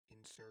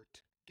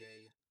Insert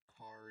gay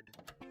card.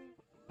 I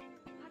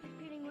have a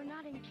feeling we're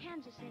not in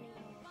Kansas anymore.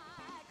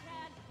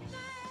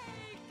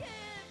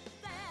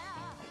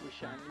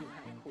 Wish I knew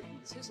how quick.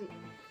 Susan,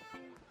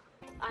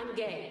 I'm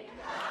gay.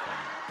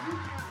 You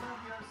can't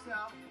love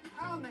yourself.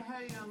 How in the hell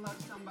are you gonna love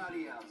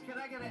somebody else? Can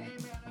I get an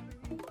amen?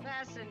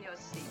 Fasten your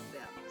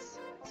seatbelts.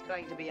 It's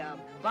going to be a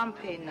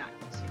bumpy night.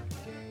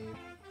 Gay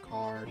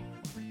card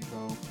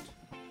revoked.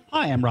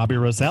 Hi, I'm Robbie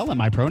Roselle, and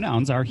my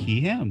pronouns are he,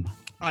 him.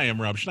 I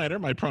am Rob Schneider.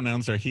 My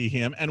pronouns are he,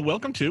 him, and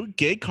welcome to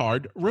Gay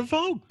Card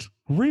Revoked.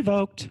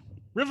 Revoked.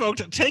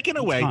 Revoked, taken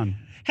away. Fun.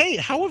 Hey,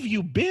 how have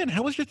you been?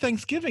 How was your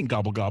Thanksgiving,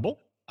 Gobble Gobble?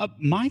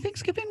 My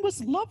Thanksgiving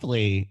was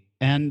lovely,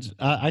 and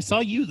I saw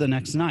you the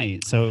next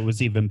night, so it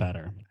was even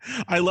better.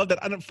 I love that.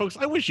 And folks,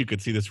 I wish you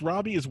could see this.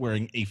 Robbie is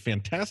wearing a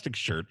fantastic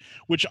shirt,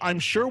 which I'm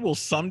sure will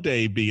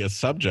someday be a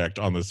subject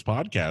on this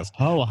podcast.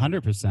 Oh,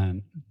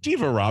 100%.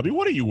 Diva Robbie,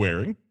 what are you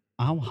wearing?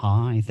 Oh,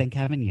 hi. Thank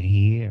heaven you're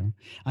here.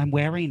 I'm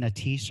wearing a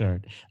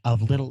T-shirt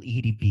of Little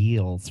Edie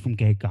Beals from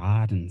Gay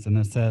Gardens, and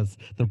it says,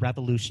 the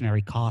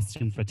revolutionary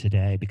costume for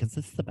today, because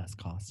this is the best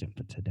costume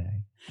for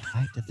today. I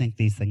have to think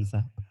these things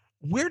up.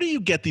 Where do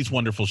you get these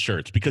wonderful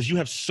shirts? Because you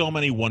have so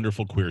many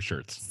wonderful queer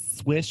shirts.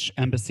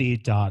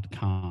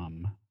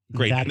 SwishEmbassy.com.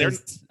 Great. That And they're-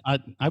 is,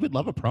 I would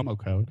love a promo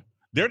code.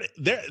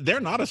 They're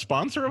not a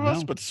sponsor of us,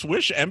 No. but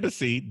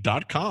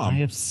SwishEmbassy.com. I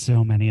have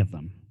so many of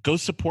them. Go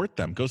support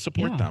them. Go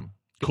support Yeah. them.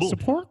 Cool.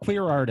 Support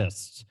queer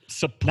artists.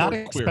 Support Not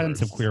queer expensive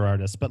artists. queer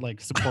artists, but like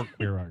support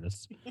queer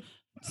artists.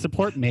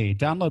 Support me.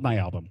 Download my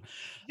album.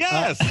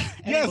 Yes,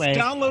 anyway, yes.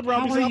 Download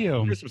Robbie's how are album you?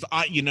 for Christmas.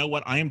 You know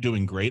what? I am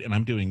doing great, and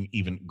I'm doing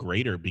even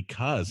greater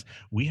because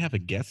we have a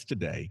guest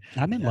today.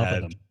 I'm in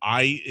love with him.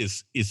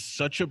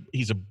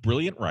 He's a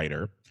brilliant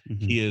writer.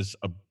 Mhm. He is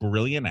a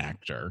brilliant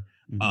actor.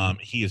 Mhm.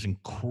 He is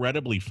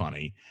incredibly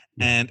funny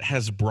Yeah. and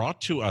has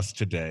brought to us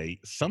today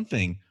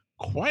something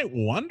quite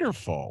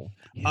wonderful.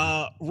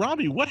 Yeah.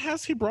 Robbie, what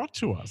has he brought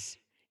to us?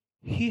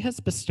 He has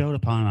bestowed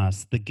upon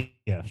us the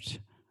gift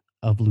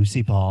of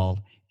Lucy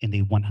Ball in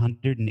the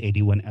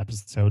 181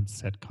 episode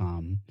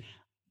sitcom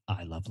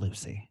I Love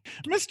Lucy.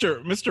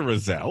 Mr.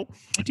 Roselle.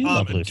 I do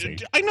love Lucy.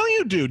 I know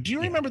you do. Do you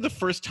Yeah. remember the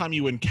first time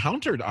you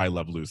encountered I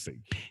Love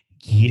Lucy?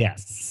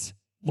 Yes.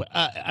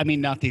 I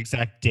mean, not the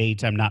exact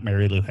date. I'm not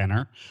Mary Lou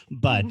Henner,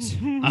 but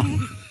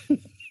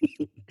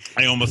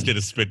I almost did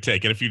a spit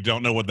take. And if you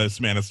don't know what this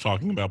man is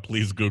talking about,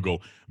 please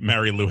Google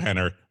Mary Lou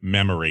Henner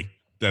memory.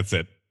 That's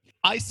it.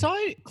 I saw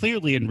it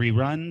clearly in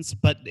reruns,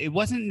 but it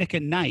wasn't Nick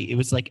at Night. It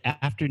was like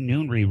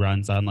afternoon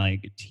reruns on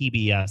like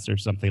TBS or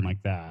something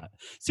like that.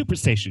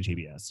 Superstation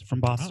TBS from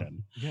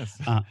Boston. Yes.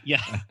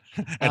 Yeah.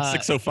 At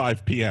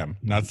 6:05 p.m.,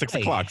 not 6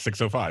 right. o'clock,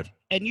 6:05.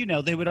 And you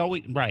know, they would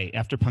always, right,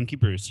 after Punky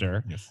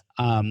Brewster, Yes.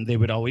 they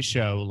would always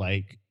show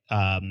like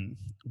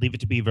Leave It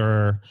to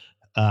Beaver,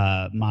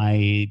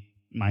 my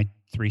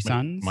three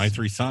sons. My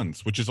Three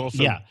Sons, which is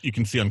also, Yeah. you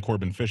can see on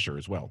Corbin Fisher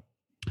as well.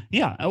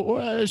 Yeah,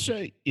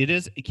 it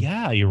is.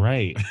 Yeah, you're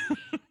right.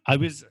 I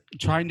was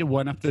trying to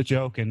one up the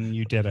joke, and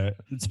you did it.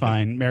 It's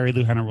fine. Mary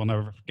Lou Henner will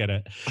never forget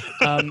it.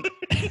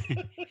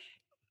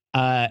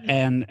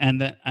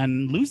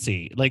 And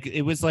Lucy, like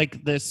it was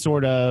like this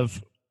sort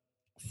of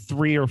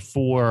 3 or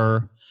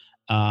 4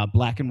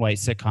 black and white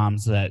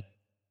sitcoms that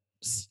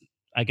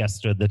I guess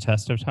stood the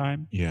test of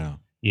time. Yeah.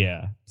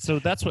 Yeah. So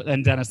that's what.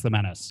 And Dennis the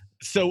Menace.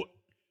 So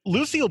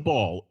Lucille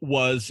Ball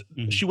was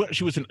Mhm.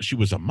 she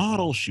was a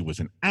model, she was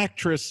an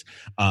actress,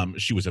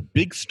 she was a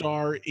big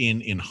star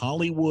in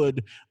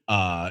Hollywood,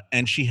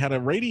 and she had a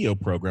radio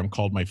program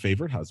called My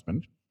Favorite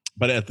Husband.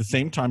 But at the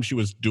same time she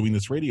was doing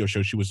this radio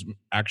show, she was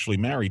actually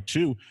married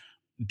to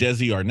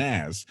Desi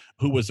Arnaz,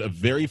 who was a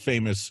very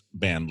famous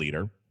band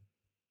leader.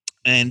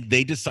 And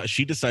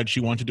she decided she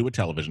wanted to do a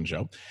television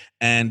show,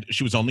 and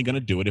she was only going to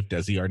do it if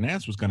Desi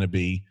Arnaz was going to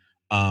be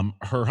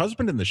her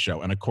husband in the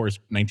show. And of course,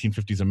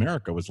 1950s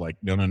America was like,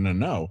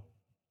 no.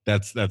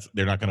 That's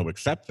they're not going to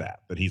accept that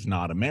he's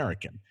not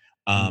American.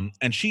 And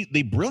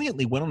they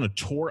brilliantly went on a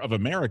tour of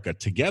America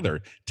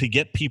together to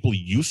get people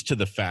used to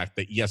the fact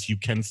that, yes, you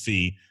can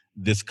see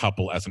this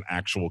couple as an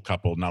actual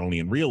couple, not only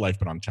in real life,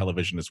 but on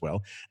television as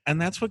well. And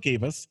that's what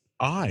gave us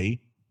I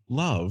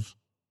Love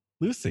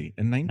Lucy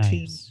in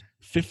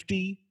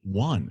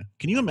 1951.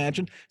 Can you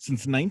imagine?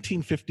 Since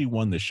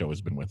 1951, this show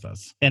has been with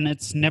us. And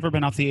it's never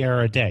been off the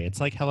air a day.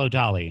 It's like Hello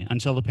Dolly.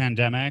 Until the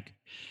pandemic,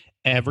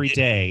 every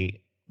day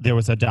there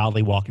was a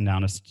Dolly walking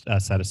down a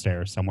set of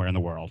stairs somewhere in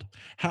the world.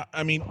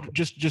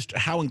 Just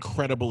how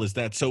incredible is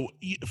that? So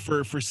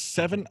from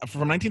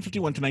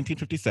 1951 to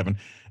 1957,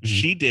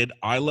 she did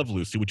I Love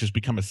Lucy, which has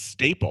become a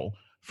staple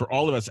for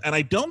all of us. And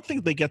I don't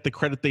think they get the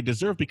credit they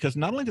deserve, because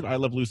not only did I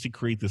Love Lucy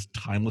create this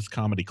timeless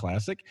comedy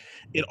classic,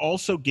 it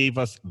also gave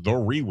us the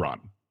rerun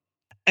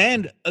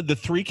and the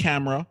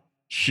 3-camera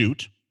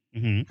shoot,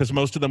 because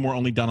most of them were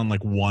only done on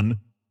like one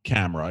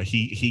camera.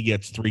 He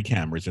gets 3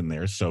 cameras in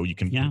there, so you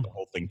can put the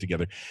whole thing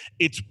together.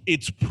 It's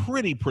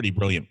pretty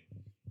brilliant.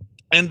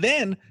 And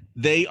then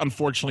they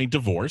unfortunately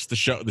divorce. The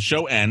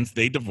show ends,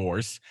 they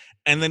divorce,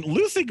 and then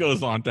Lucy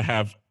goes on to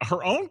have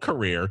her own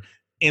career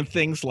in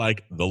things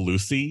like The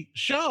Lucy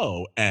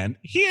Show and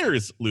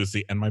Here's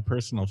Lucy, and my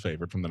personal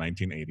favorite from the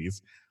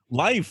 1980s,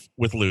 Life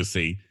with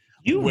Lucy.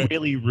 You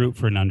really root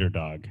for an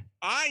underdog.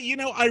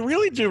 I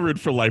really do root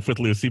for Life with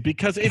Lucy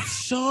because it's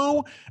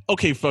so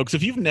okay, folks.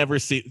 If you've never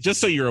seen,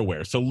 just so you're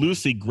aware, so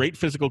Lucy, great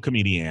physical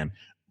comedian,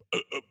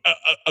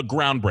 a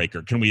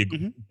groundbreaker. Can we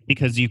agree?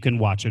 Because you can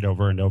watch it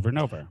over and over and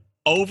over.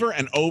 Over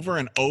and over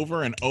and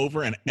over and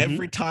over, and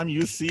every time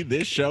you see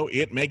this show,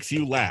 it makes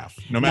you laugh.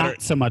 No matter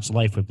Not so much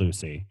Life with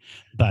Lucy,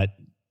 but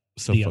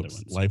so the folks, other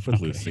ones. Life with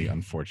Okay. Lucy,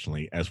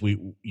 unfortunately, as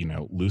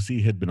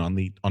Lucy had been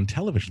on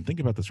television. Think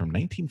about this, from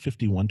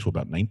 1951 to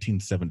about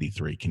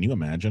 1973. Can you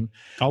imagine?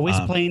 Always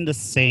playing the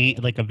same,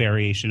 like a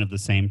variation of the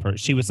same person.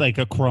 She was like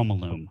a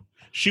chromaloom.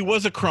 She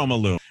was a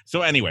chromaloom.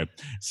 So anyway,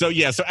 so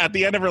at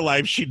the end of her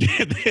life, she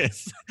did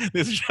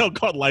this show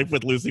called Life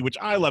with Lucy, which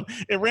I love.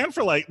 It ran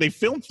for they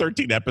filmed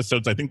 13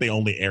 episodes. I think they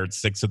only aired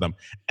 6 of them.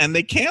 And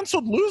they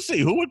canceled Lucy.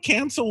 Who would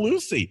cancel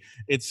Lucy?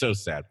 It's so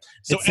sad.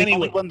 So It's the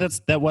only one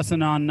that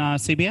wasn't on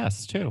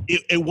CBS too.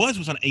 It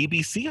was on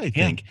ABC, I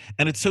think. Yeah.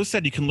 And it's so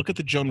sad. You can look at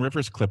the Joan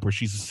Rivers clip where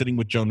she's sitting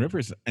with Joan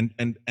Rivers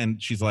and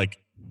she's like,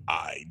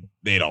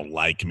 they don't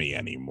like me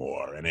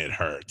anymore and it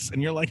hurts.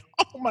 And you're like,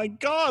 oh my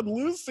God,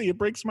 Lucy, it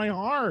breaks my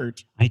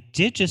heart. I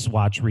did just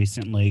watch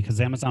recently, because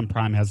Amazon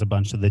Prime has a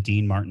bunch of the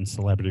Dean Martin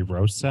celebrity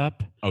roasts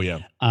up. Oh yeah.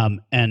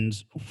 And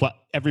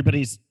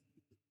everybody's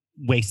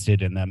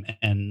wasted in them,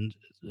 and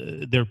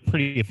they're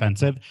pretty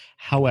offensive.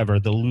 However,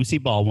 the Lucy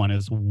Ball one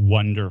is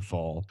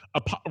wonderful.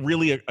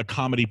 Really a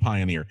comedy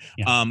pioneer.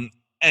 Yeah.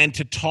 And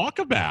to talk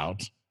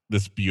about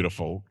this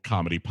beautiful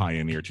comedy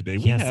pioneer today,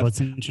 let's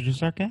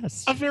introduce our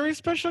guest. A very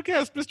special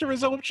guest, Mr.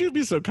 Rizzo. Would you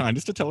be so kind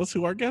as to tell us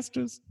who our guest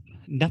is?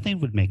 Nothing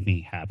would make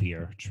me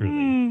happier,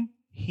 truly.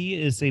 He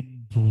is a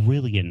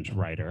brilliant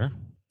writer,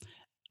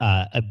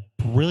 a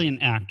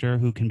brilliant actor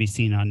who can be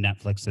seen on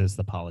Netflix as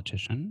The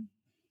Politician,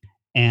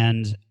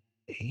 and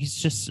he's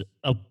just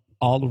an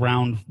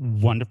all-around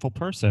wonderful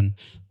person.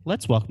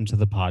 Let's welcome to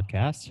the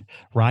podcast,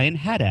 Ryan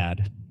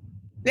Haddad.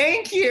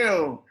 Thank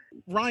you.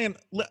 Ryan,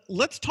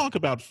 let's talk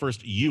about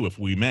first you, if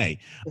we may.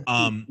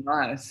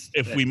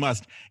 If we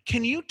must.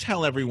 Can you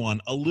tell everyone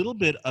a little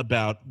bit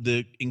about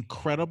the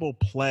incredible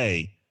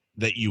play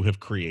that you have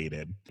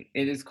created?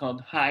 It is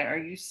called Hi, Are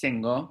You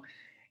Single?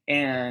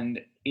 And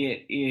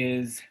it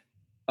is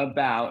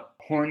about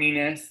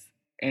horniness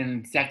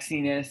and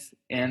sexiness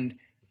and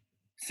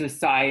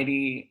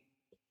society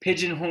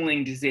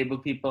pigeonholing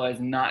disabled people as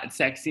not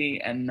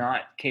sexy and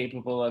not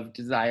capable of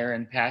desire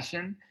and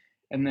passion,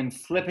 and then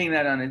flipping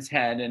that on its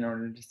head in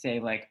order to say,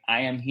 like, I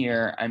am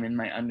here, I'm in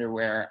my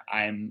underwear,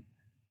 I'm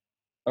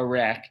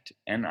erect,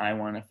 and I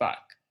want to fuck,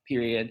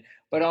 period.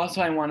 But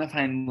also I want to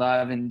find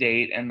love and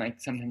date, and like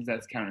sometimes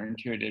that's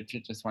counterintuitive to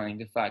just wanting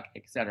to fuck,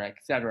 et cetera, et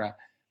cetera.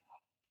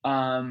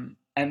 And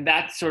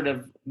that's sort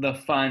of the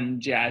fun,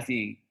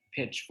 jazzy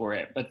pitch for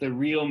it. But the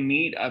real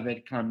meat of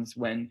it comes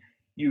when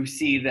you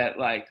see that,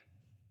 like,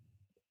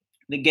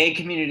 the gay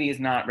community is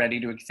not ready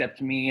to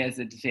accept me as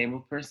a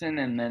disabled person,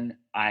 and then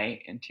I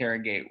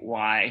interrogate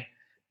why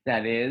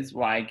that is,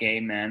 why gay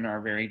men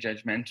are very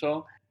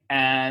judgmental.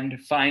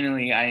 And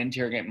finally, I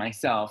interrogate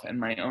myself and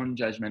my own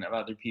judgment of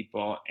other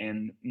people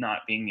and not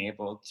being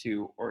able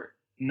to, or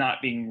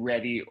not being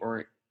ready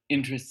or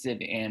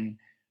interested in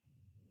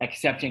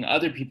accepting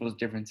other people's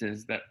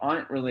differences that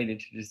aren't related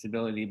to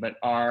disability, but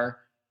are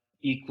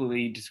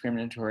equally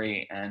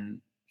discriminatory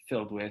and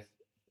filled with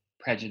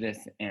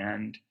prejudice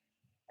and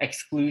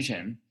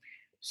exclusion.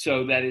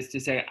 So that is to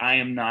say, I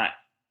am not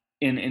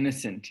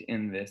innocent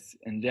in this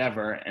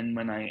endeavor. And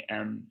when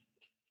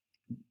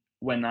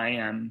I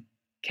am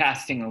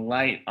casting a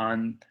light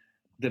on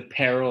the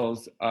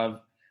perils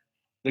of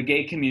the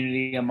gay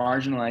community, a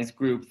marginalized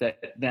group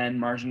that then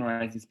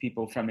marginalizes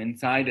people from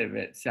inside of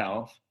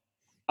itself,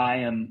 I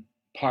am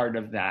part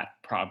of that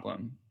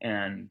problem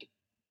and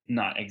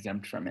not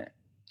exempt from it.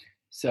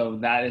 So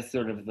that is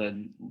sort of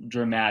the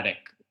dramatic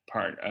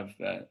part of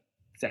the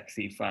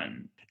sexy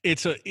fun.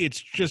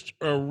 It's just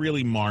a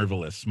really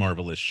marvelous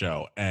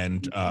show.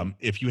 And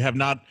if you have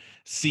not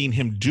seen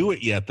him do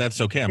it yet,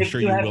 that's okay. I'm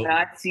sure you will. If you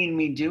have not seen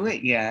me do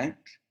it yet,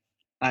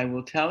 I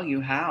will tell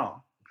you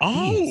how.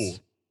 Oh. Please.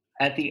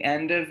 At the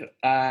end of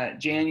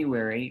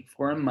January,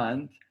 for a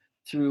month,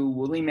 through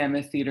Woolly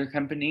Mammoth Theater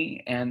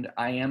Company, and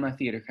I am a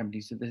theater company,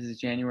 so this is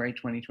January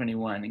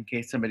 2021, in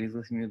case somebody's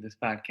listening to this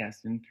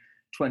podcast in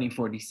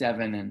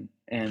 2047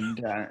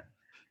 and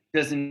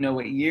doesn't know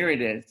what year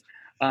it is.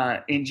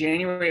 In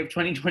January of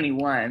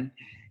 2021,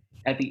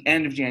 at the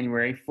end of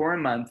January, for a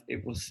month,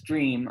 it will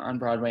stream on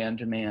Broadway On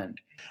Demand.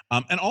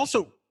 And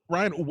also,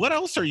 Ryan, what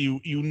else are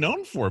you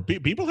known for?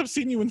 People have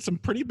seen you in some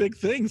pretty big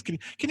things. Can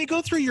you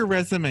go through your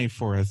resume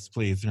for us,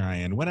 please,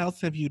 Ryan? What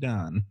else have you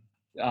done?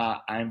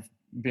 I've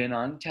been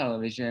on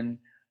television,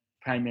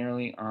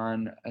 primarily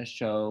on a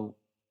show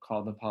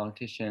called The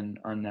Politician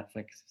on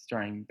Netflix,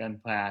 starring Ben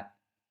Platt,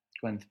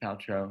 Gwyneth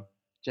Paltrow,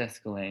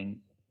 Jessica Lange,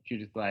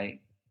 Judith Light,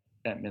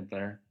 Bette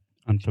Midler.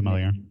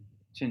 Unfamiliar.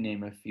 To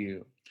name a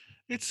few.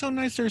 It's so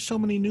nice. There's so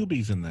many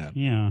newbies in that.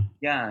 Yeah,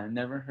 Yeah,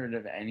 never heard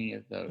of any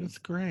of those. That's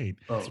great.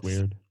 folks. it's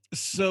weird.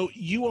 So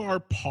you are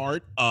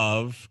part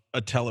of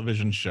a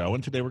television show,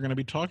 and today we're going to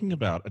be talking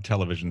about a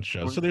television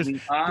show. So We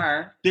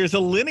are. there's a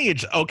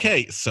lineage.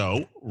 Okay,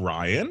 so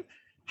Ryan,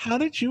 how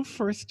did you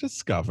first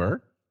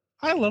discover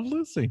I Love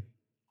Lucy?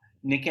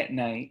 Nick at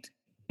Night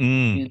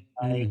Mm.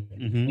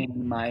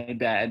 in my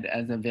bed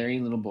as a very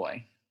little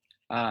boy,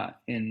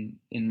 in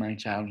my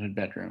childhood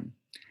bedroom.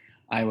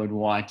 I would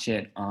watch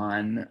it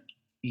on,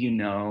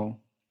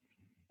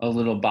 a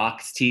little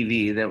box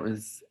TV that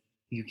was.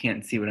 You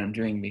can't see what I'm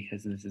doing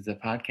because this is a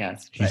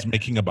podcast. He's but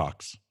making a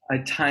box. a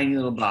tiny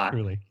little box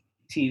Truly.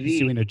 He's TV,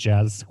 doing a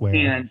jazz square.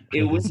 and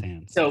it with his was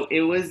hands. so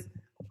it was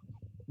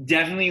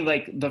definitely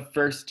like the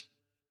first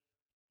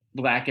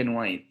black and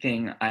white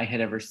thing I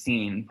had ever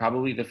seen.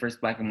 Probably the first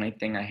black and white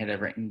thing I had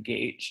ever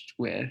engaged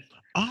with.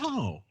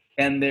 Oh.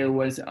 And there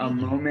was a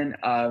moment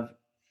of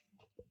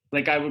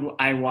like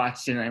I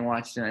watched it and I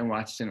watched it and I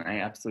watched it and I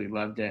absolutely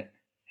loved it.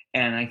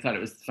 And I thought it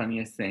was the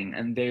funniest thing.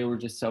 And they were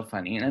just so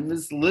funny. And I'm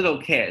this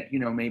little kid,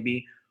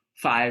 maybe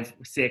 5,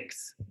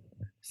 6,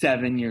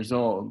 7 years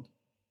old,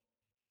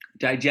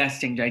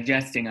 digesting.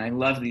 I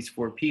love these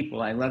 4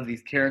 people. I love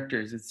these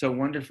characters. It's so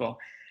wonderful.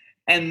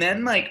 And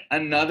then like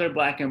another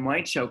black and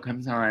white show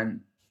comes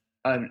on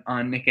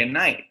Nick at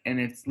Night, and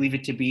it's Leave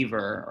It to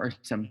Beaver or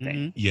something.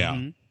 Mhm, Yeah.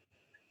 mhm.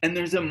 And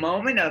there's a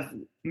moment of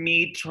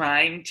me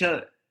trying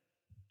to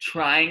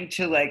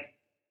like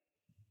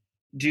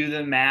do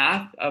the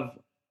math of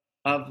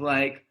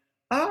like,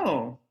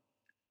 oh,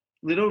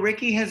 little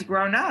Ricky has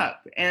grown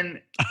up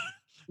and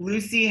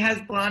Lucy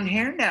has blonde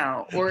hair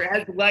now or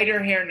has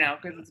lighter hair now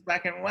because it's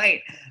black and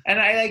white. And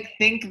I like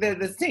think they're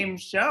the same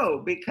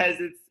show because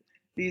it's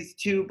these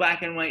 2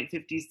 black and white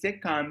 50s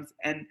sitcoms.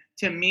 And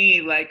to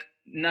me, like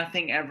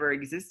nothing ever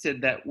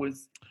existed that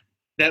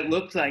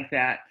looked like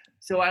that.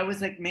 So I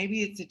was like,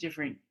 maybe it's a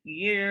different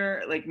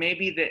year. Like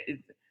maybe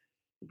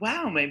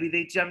maybe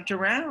they jumped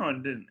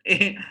around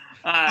and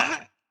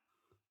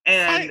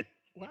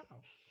Wow.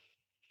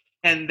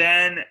 and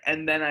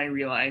then I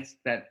realized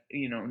that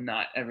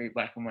not every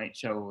black and white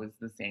show was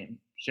the same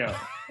show,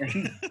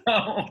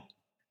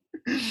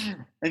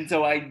 and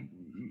so I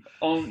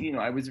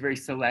was very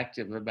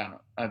selective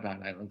about I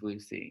Love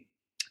Lucy.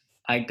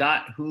 I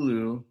got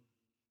Hulu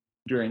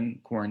during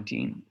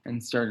quarantine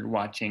and started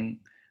watching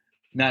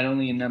not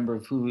only a number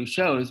of Hulu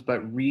shows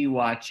but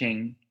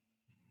rewatching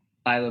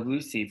I Love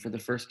Lucy for the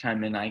first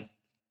time in I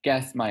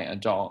guess my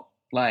adult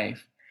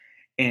life,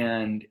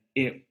 and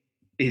it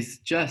is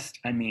just,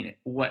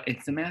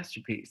 it's a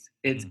masterpiece.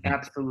 It's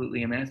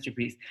absolutely a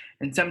masterpiece.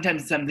 And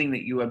sometimes something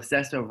that you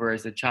obsess over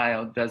as a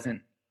child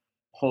doesn't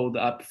hold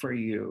up for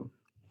you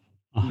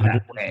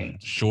that 100%. way.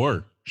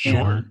 Sure.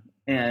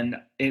 And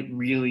it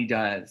really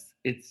does.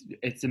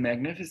 It's a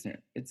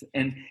magnificent.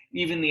 And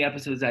even the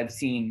episodes I've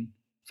seen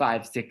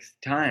 5, 6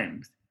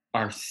 times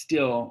are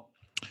still.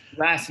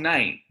 Last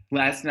night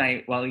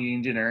while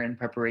eating dinner in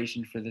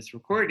preparation for this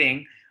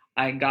recording,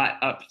 I got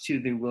up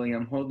to the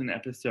William Holden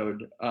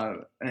episode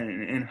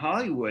in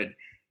Hollywood,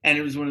 and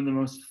it was one of the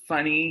most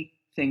funny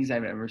things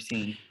I've ever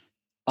seen.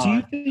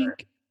 Do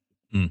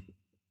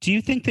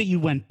you think that you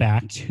went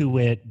back to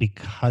it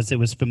because it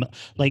was familiar?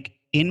 Like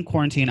in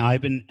quarantine,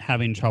 I've been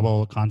having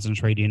trouble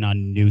concentrating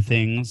on new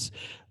things,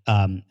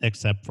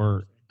 except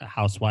for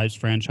Housewives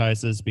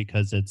franchises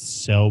because it's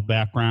so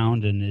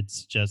background and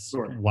it's just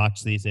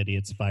watch these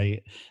idiots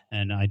fight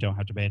and I don't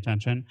have to pay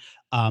attention.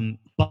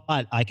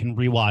 But I can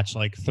rewatch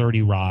like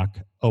 30 Rock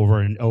over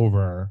and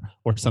over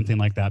or something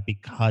like that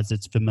because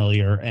it's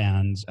familiar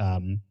and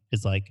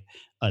is like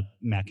a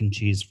mac and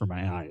cheese for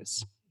my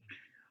eyes.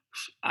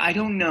 I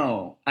don't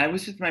know. I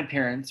was with my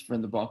parents for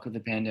the bulk of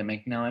the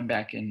pandemic. Now I'm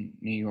back in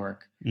New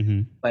York,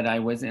 but I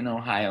was in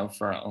Ohio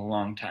for a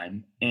long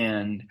time.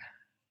 And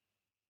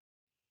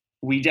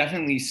we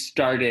definitely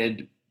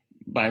started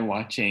by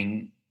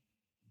watching,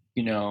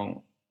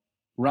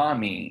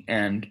 Rami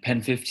and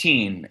Pen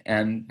 15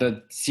 and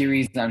the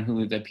series on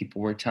Hulu that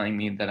people were telling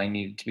me that I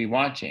needed to be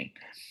watching.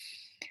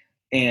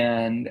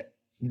 And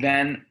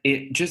then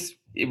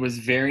it was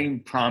very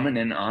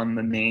prominent on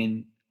the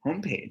main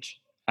homepage,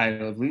 I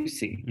Love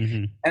Lucy.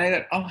 And I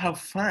thought, oh, how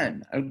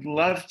fun. I would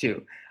love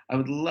to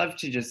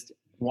just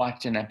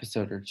watch an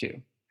episode or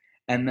 2.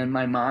 And then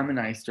my mom and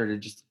I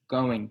started just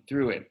going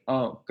through it.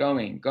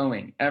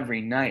 Going.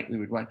 Every night we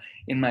would watch.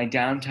 In my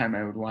downtime,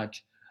 I would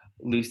watch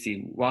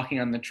Lucy. Walking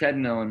on the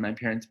treadmill in my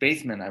parents'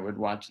 basement, I would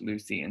watch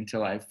Lucy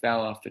until I fell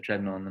off the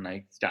treadmill, and then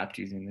I stopped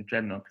using the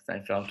treadmill because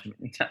I fell too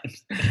many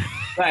times.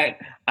 But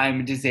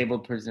I'm a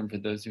disabled person, for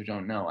those who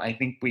don't know. I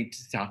think we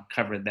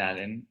covered that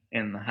in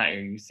the Hire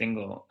You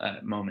Single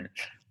moment.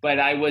 But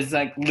I was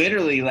like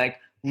literally like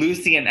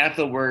Lucy and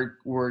Ethel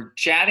were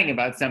chatting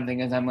about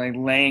something as I'm like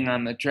laying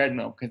on the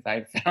treadmill because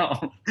I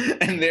fell,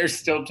 and they're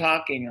still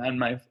talking on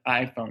my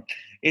iPhone.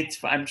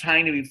 I'm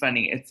trying to be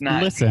funny. It's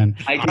not. Listen,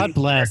 I God didn't-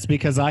 bless,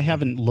 because I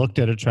haven't looked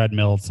at a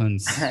treadmill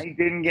since. I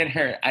didn't get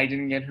hurt.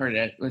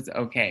 It was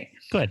okay.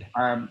 Good.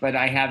 But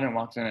I haven't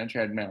walked on a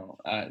treadmill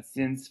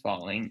since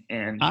falling,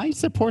 and I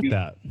support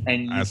that.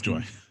 As do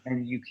I.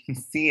 And you can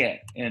see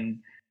it, and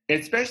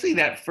especially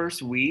that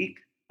first week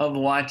of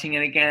watching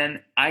it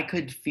again, I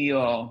could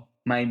feel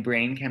my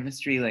brain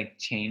chemistry like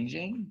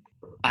changing.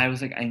 I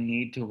was like, I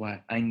need to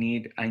watch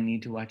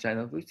I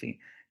Love Lucy.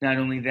 Not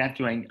only that,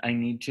 I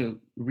need to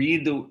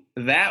read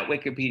that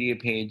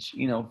Wikipedia page,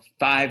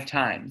 5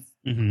 times,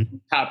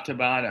 top to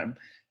bottom,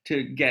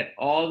 to get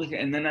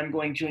and then I'm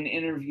going to an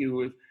interview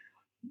with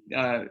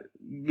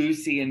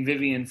Lucy and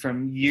Vivian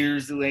from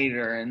years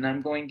later, and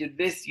I'm going to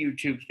this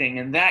YouTube thing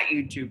and that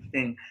YouTube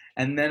thing,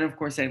 and then of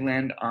course I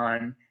land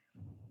on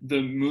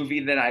the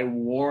movie that I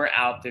wore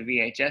out the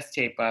VHS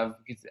tape of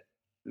because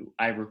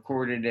I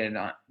recorded it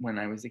when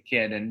I was a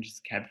kid and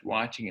just kept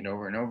watching it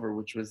over and over,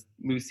 which was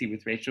Lucy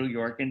with Rachel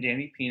York and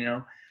Danny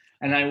Pino.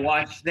 And I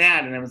watched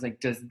that and I was like,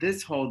 does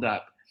this hold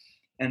up?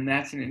 And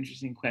that's an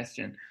interesting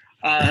question.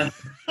 I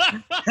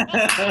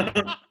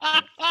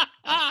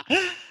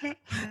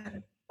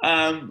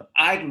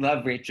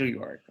love Rachel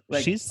York.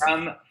 Like She's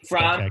from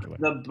spectacular.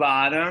 the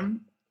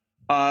bottom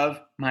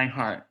of my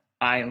heart,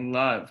 I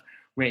love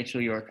Rachel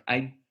York.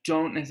 I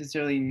don't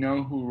necessarily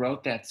know who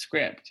wrote that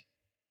script.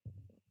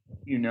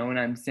 You know what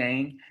I'm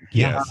saying?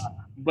 Yes.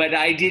 But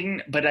I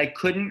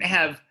couldn't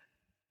have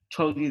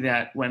told you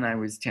that when I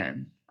was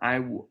 10.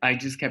 I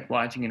just kept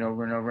watching it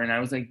over and over, and I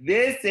was like,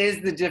 this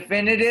is the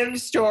definitive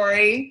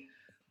story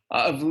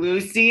of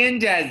Lucy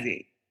and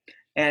Desi.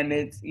 And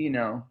it's,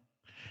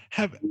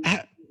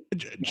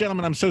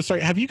 Gentlemen, I'm so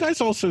sorry. Have you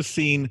guys also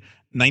seen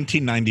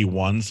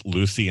 1991's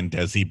Lucy and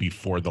Desi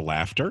Before the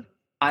Laughter?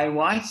 I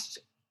watched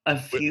a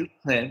few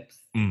clips.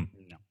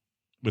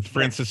 With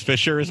Frances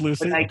Fisher as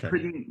Lucy? But I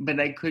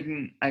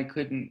couldn't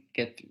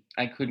get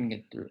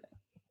through it.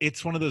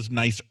 It's one of those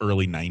nice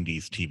early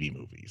 90s TV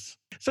movies.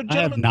 So I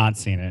have not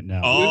seen it, no.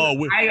 Oh,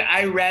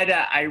 I read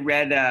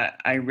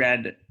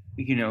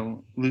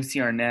Lucy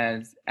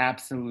Arnaz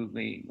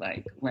absolutely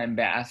like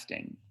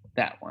lambasting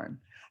that one.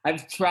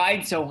 I've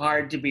tried so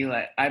hard to be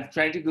like, I've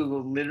tried to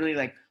Google literally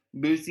like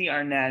Lucy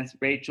Arnaz,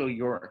 Rachel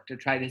York to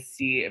try to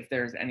see if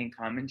there's any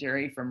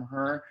commentary from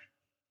her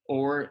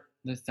or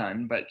the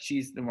Sun, but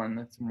she's the one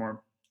that's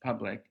more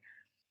public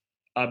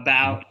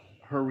about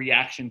her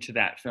reaction to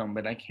that film,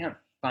 but I can't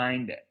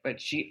find it.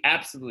 But she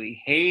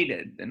absolutely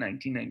hated the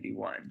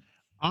 1991.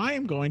 I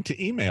am going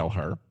to email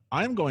her.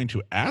 I'm going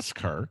to ask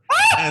her,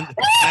 and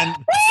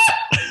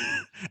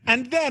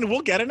and then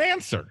we'll get an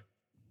answer.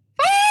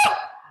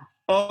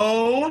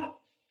 Oh,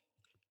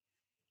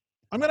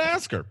 I'm going to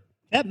ask her.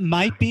 That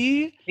might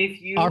be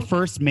our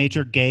first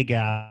major gay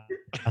gasp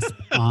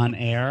on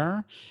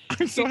air.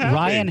 I'm so happy.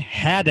 Ryan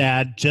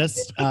Haddad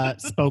just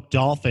spoke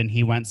dolphin.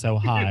 He went so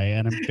high,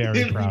 and I'm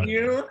very proud.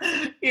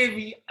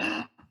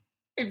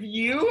 If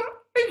you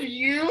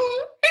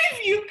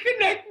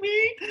connect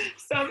me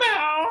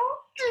somehow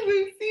to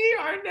Lucy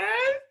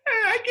Arnaz,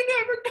 I can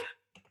have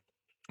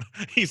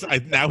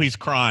her. Now he's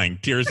crying,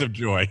 tears of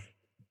joy.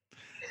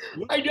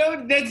 I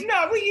don't. That's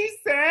not what you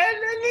said,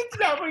 and it's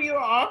not what you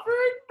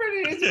offered, but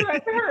it is what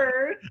I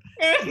heard.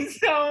 And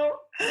so,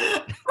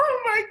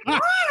 oh my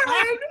God,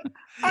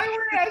 I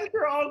would ask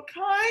her all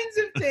kinds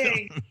of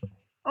things.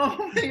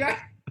 Oh my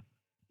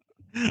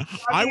God,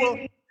 I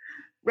will.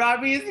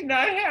 Robbie is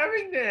not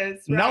having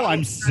this. No,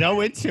 I'm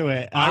so into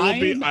it.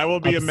 I will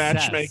be obsessed. a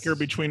matchmaker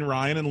between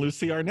Ryan and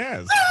Lucy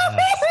Arnaz.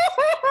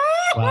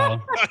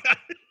 Wow.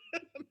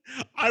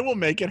 I will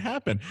make it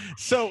happen.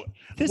 So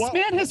this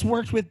man has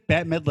worked with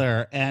Bette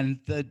Midler, and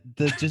the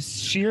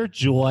just sheer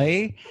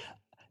joy,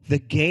 the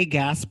gay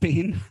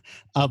gasping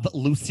of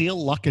Lucille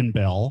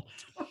Luckenbill,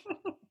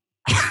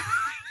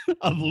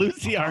 of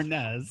Lucy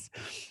Arnaz.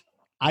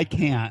 I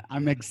can't.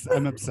 I'm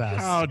obsessed.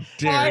 How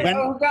dare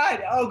you?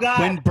 Oh God.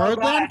 When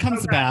Birdland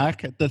comes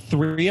back, the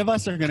three of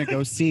us are going to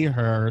go see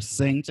her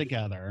sing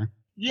together.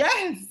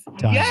 Yes.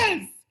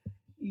 Done.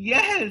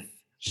 Yes.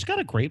 She's got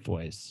a great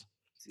voice.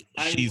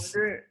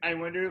 I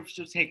wonder if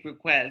she'll take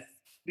requests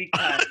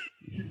because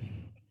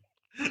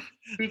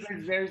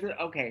there's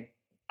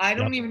I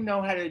don't even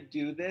know how to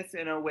do this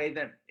in a way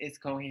that is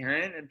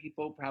coherent, and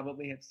people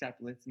probably have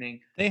stopped listening.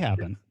 They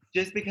haven't.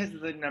 Just because of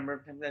the number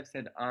of times I've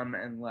said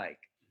and like.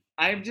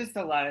 I have just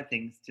a lot of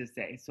things to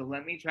say, so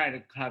let me try to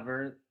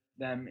cover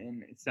them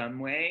in some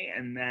way,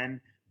 and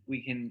then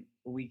we can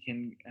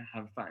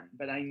have fun.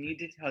 But I need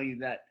to tell you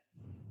that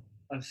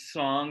a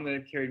song that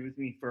I've carried with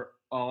me for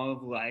all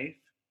of life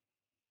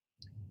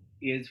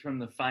is from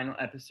the final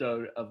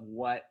episode of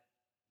what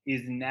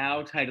is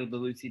now titled the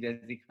Lucy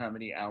Desi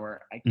Comedy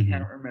Hour. I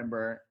can't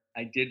remember.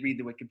 I did read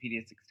the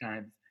Wikipedia 6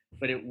 times,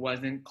 but it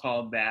wasn't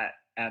called that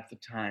at the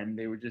time.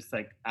 They were just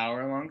like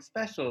hour-long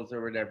specials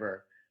or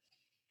whatever.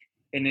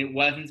 And it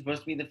wasn't supposed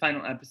to be the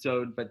final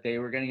episode, but they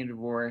were getting a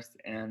divorce,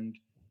 and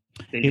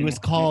They It didn't was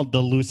want called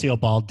the Lucille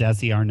Ball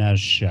Desi Arnaz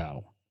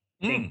Show.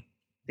 Mm.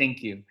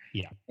 Thank you.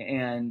 Yeah.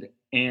 And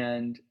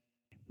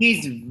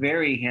he's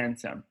very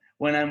handsome.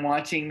 When I'm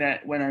watching the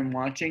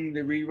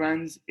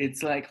reruns,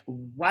 it's like,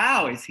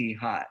 wow, is he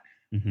hot?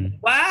 Mhm.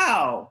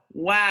 Wow.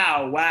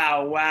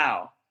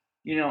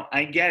 You know,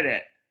 I get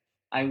it.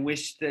 I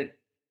wish that,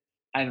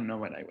 I don't know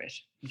what I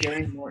wish.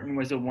 Gary Morton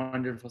was a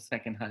wonderful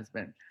second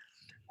husband.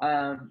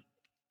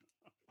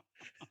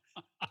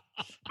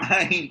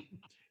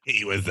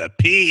 He was a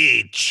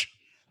peach.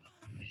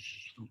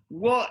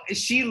 Well,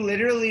 she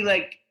literally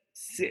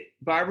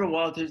Barbara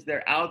Walters,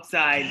 they're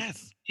outside.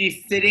 Yes.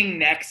 She's sitting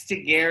next to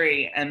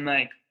Gary and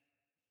like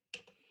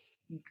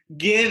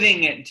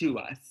giving it to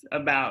us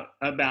about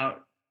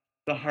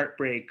the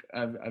heartbreak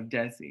of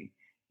Desi,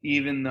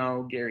 even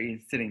though Gary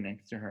is sitting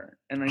next to her.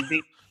 And I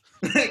think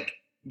like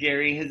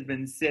Gary has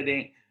been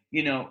sitting,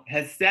 you know,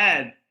 has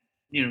said,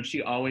 you know,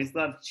 she always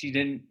loved,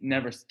 she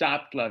never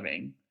stopped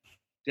loving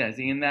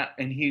Desi,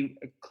 and he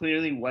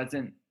clearly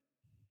wasn't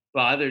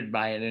bothered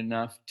by it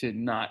enough to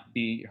not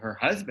be her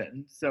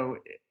husband. So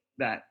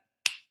that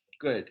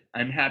good.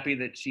 I'm happy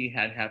that she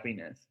had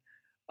happiness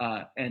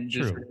and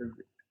True.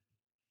 deserved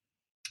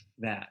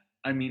that.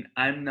 I mean,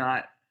 I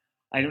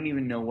don't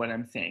even know what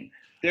I'm saying.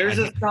 There's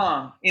a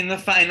song in the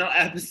final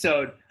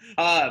episode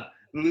of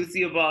the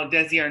Lucille Ball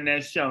Desi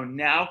Arnaz Show,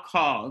 now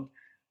called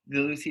the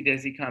Lucy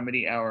Desi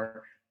Comedy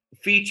Hour,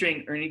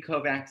 featuring Ernie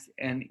Kovacs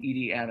and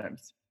Edie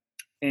Adams.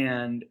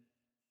 And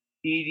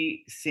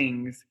Edie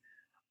sings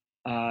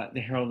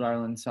the Harold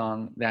Arlen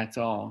song, That's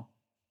All.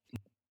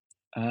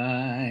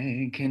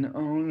 I can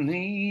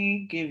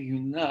only give you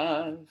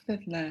love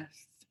that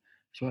lasts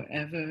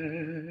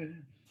forever,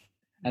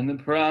 and the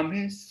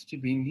promise to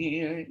be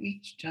near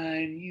each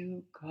time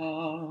you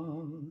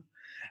call,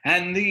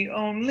 and the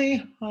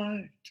only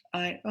heart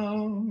I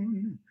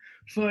own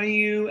for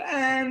you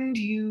and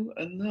you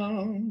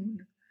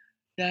alone.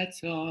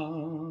 That's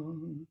all.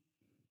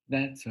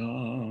 That's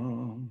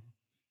all.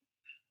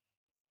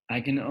 I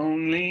can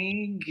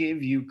only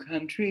give you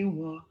country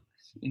walks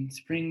in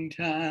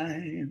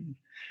springtime,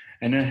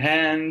 and a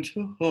hand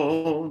to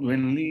hold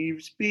when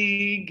leaves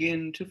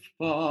begin to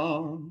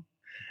fall,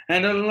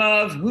 and a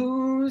love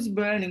whose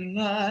burning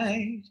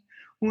light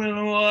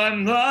will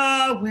warm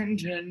the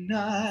winter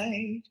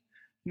night.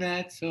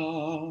 That's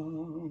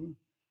all.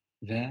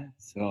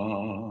 That's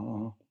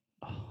all.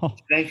 Oh,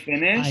 Did I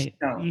finish?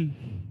 No.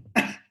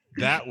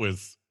 That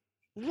was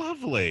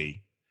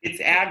lovely. It's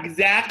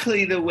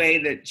exactly the way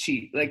that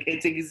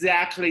it's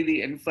exactly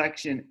the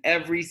inflection.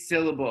 Every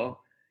syllable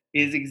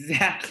is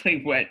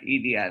exactly what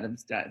Edie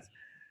Adams does.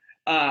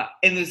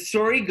 And the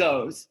story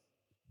goes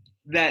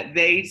that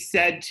they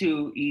said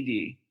to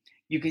Edie,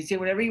 you can say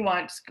whatever you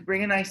want, just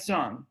bring a nice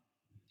song.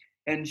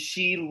 And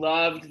she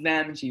loved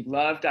them, and she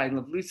loved I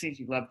Love Lucy, and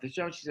she loved the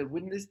show. She said,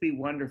 wouldn't this be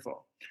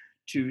wonderful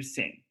to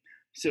sing?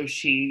 So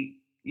she,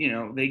 you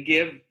know, they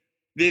give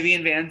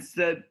Vivian Vance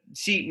the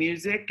sheet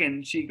music,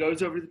 and she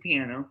goes over to the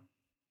piano.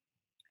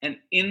 And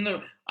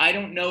I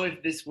don't know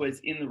if this was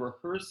in the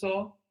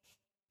rehearsal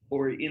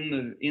or in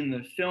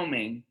the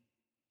filming,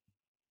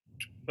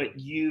 but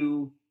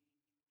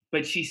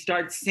she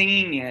starts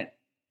singing it,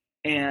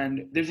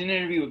 and there's an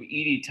interview of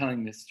Edie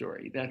telling this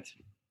story. That's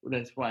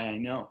why I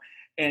know.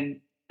 And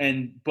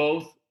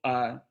both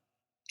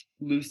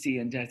Lucy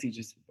and Desi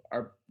just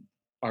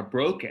are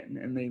broken,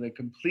 and they like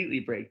completely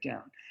break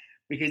down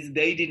because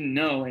they didn't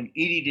know, and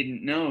Edie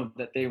didn't know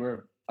that they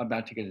were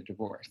about to get a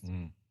divorce.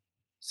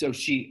 So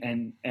she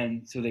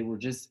and so they were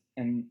just,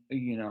 and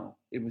you know,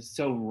 it was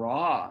so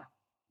raw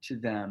to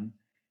them.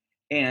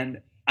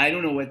 And I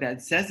don't know what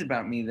that says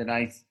about me that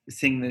I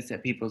sing this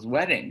at people's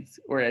weddings,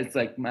 or it's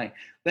like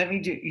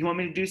you want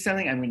me to do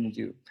something? I'm going to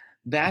do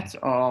That's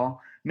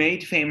All,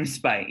 made famous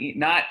by,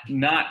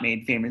 not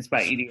made famous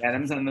by Edie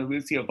Adams on the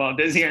Lucille Ball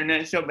Desi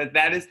Arnaz Show, but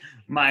that is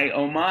my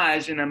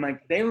homage. And I'm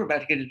like, they were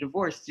about to get a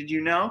divorce. Did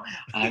you know?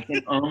 I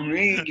can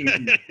only do.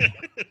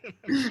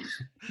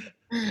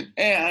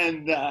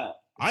 And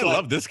I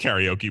love this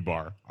karaoke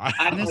bar.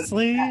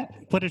 honestly,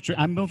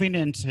 I'm moving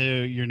into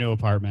your new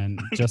apartment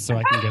just so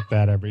I can get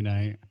that every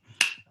night.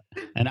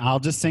 And I'll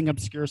just sing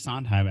obscure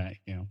Sondheim at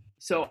you.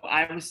 So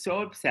I was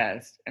so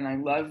obsessed, and I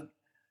love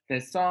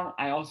this song.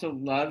 I also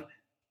love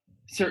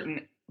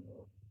certain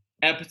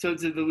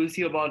episodes of the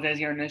Lucille Ball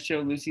Desi Arnaz Show,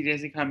 Lucy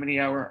Desi Comedy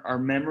Hour, are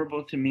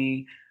memorable to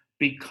me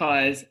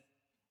because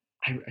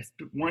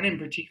one in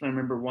particular I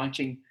remember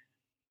watching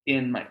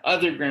in my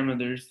other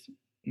grandmother's,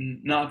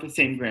 not the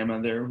same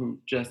grandmother who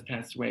just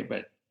passed away,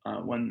 but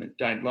one that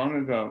died long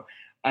ago.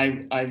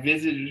 I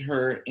visited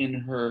her in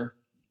her,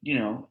 you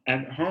know,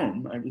 at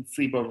home. I would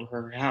sleep over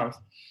her house.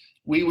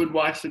 We would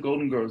watch the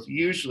Golden Girls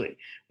usually,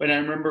 but I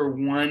remember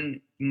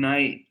one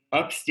night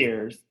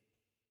upstairs,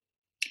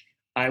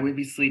 I would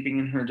be sleeping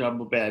in her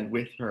double bed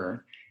with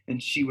her,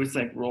 and she was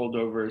like rolled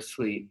over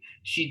asleep.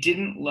 She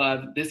didn't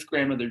love, this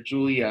grandmother,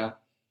 Julia,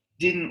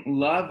 didn't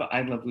love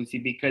I Love Lucy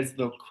because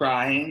the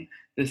crying,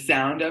 the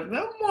sound of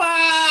the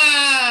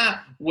wah,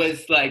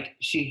 was like,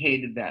 she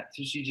hated that.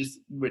 So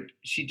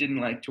she didn't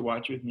like to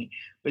watch with me.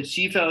 But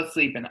she fell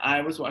asleep and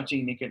I was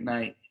watching Nick at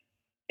Night.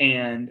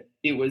 And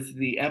it was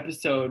the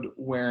episode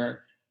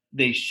where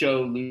they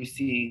show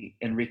Lucy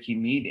and Ricky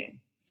meeting.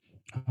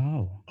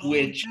 Oh.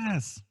 Which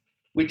yes.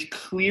 Which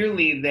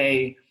clearly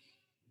they,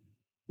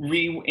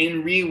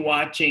 in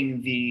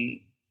rewatching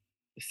the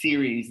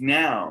series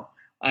now,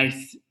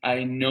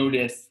 I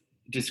notice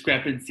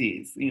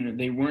discrepancies. You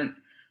know,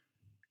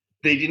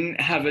 they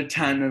didn't have a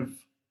ton of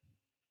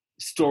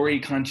story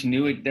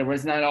continuity. There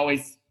was not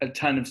always a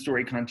ton of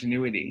story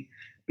continuity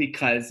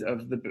because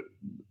of the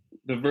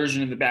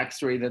version of the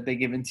backstory that they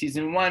give in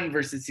season 1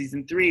 versus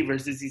season 3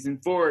 versus season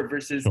 4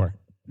 versus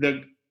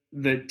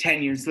the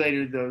 10 years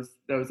later,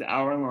 those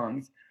hour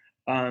longs.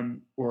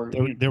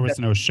 There was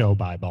no show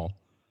Bible.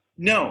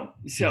 No.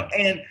 So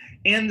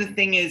and the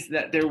thing is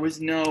that there were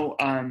no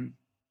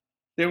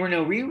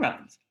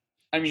reruns.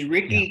 I mean,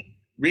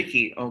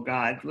 Ricky, oh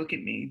God, look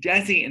at me.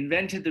 Jesse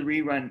invented the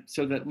rerun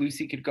so that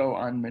Lucy could go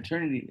on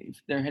maternity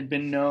leave. There had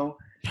been no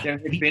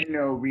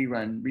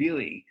rerun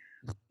really.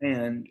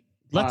 And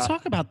let's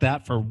talk about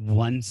that for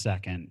 1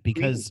 second,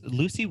 because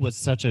Lucy was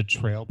such a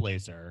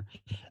trailblazer.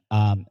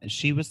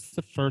 She was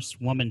the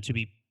first woman to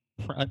be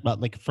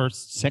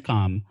first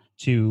sitcom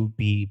to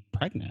be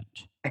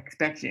pregnant.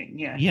 Expecting,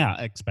 yeah. Yeah,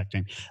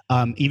 expecting.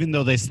 Even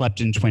though they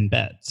slept in twin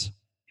beds.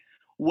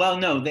 Well,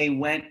 no, they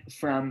went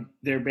from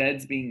their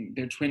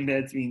twin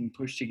beds being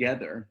pushed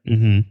together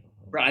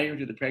prior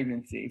to the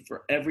pregnancy,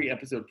 for every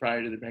episode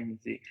prior to the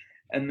pregnancy.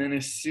 And then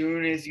as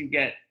soon as you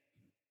get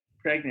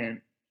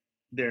pregnant,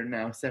 they're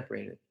now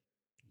separated.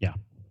 Yeah.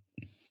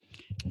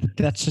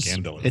 That's just,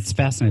 scandalous. It's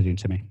fascinating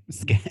to me.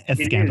 It's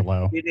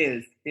scandalo. It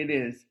is.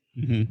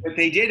 Mm-hmm. But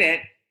they did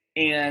it.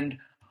 And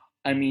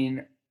I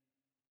mean,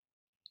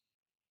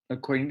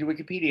 according to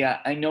Wikipedia,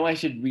 I know I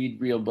should read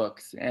real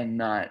books and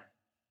not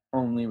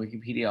only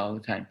Wikipedia all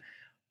the time,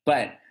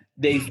 but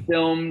they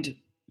filmed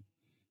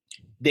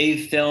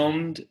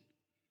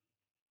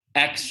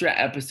extra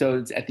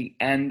episodes at the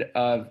end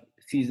of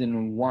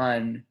season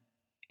 1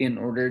 in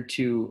order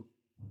to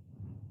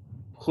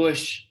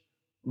push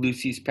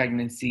Lucy's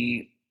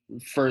pregnancy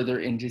further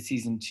into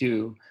season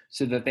 2,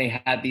 so that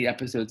they had the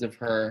episodes of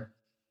her,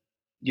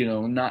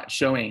 not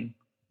showing.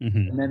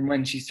 And then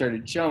when she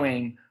started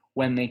showing,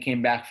 when they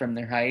came back from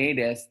their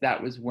hiatus,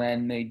 that was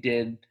when they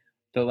did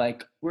the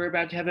we're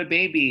about to have a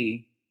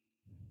baby.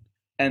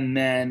 And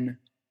then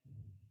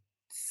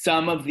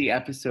some of the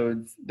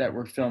episodes that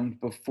were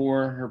filmed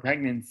before her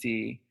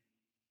pregnancy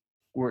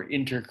were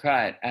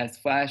intercut as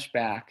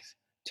flashbacks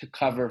to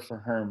cover for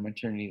her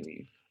maternity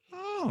leave.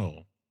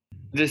 Oh.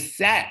 The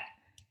set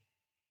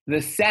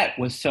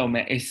was so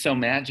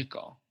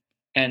magical.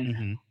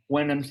 And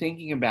when I'm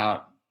thinking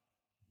about,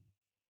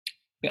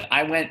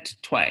 I went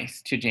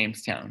twice to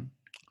Jamestown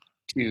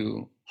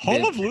to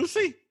Home of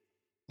Lucy?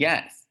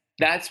 Yes.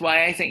 That's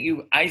why I sent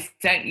you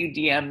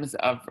DMs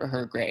of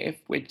her grave,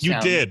 which you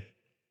did.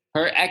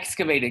 Her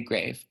excavated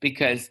grave,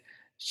 because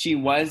she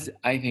was,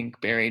 I think,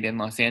 buried in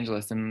Los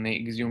Angeles, and they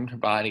exhumed her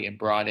body and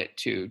brought it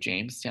to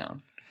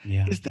Jamestown.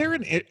 Yeah. Is there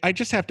I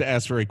just have to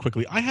ask very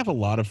quickly. I have a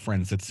lot of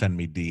friends that send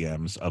me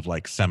DMs of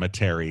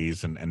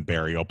cemeteries and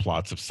burial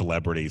plots of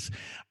celebrities.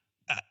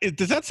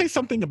 Does that say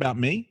something about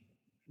me?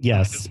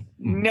 Yes.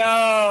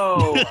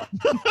 No.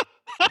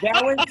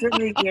 That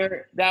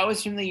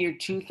was from the year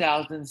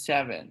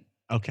 2007.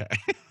 Okay.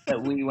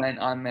 That we went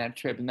on that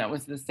trip, and that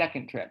was the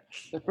second trip.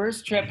 The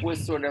first trip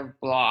was sort of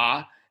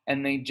blah,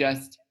 and they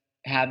just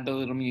had the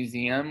little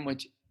museum,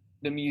 which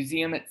the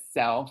museum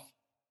itself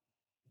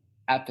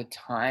at the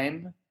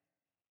time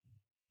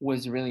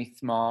was really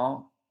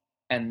small,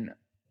 and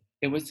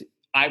I was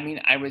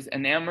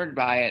enamored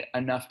by it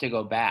enough to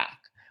go back.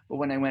 But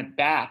when I went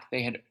back,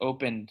 they had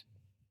opened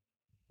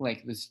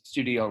the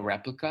studio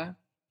replica,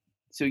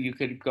 so you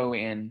could go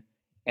in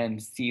and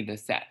see the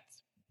sets.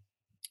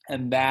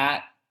 And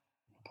that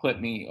put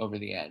me over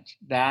the edge.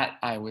 That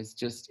I was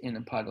just in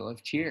a puddle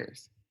of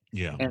tears.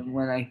 Yeah. And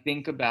when I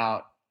think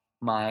about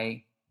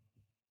my,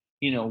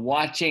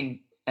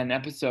 watching an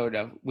episode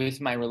with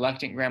my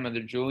reluctant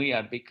grandmother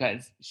Julia,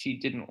 because she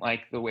didn't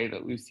like the way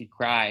that Lucy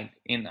cried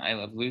in I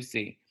Love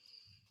Lucy,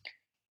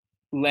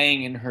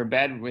 laying in her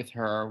bed with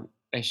her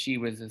as she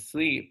was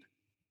asleep,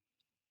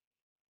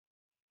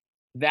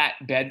 that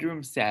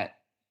bedroom set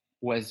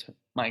was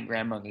my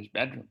grandmother's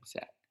bedroom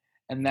set.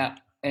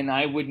 And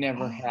I would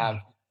never have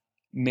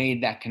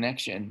made that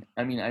connection.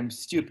 I mean, I'm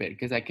stupid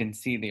because I can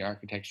see the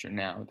architecture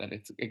now that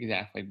it's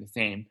exactly the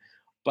same.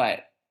 But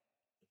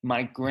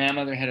my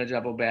grandmother had a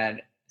double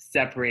bed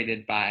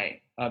separated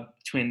by a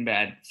twin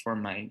bed for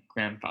my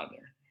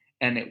grandfather.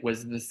 And it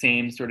was the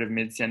same sort of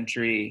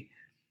mid-century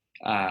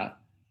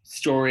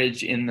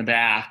storage in the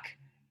back,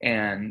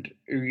 and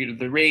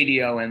the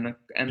radio and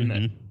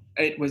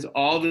it was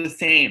all the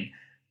same.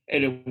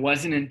 And it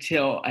wasn't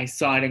until I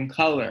saw it in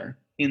color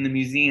in the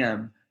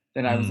museum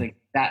that I was like,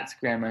 that's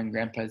Grandma and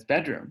Grandpa's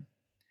bedroom.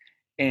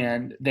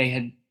 And they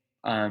had,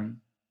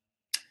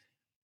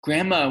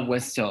 Grandma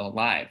was still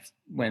alive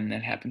when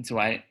that happened. So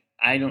I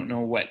I don't know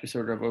what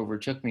sort of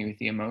overtook me with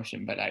the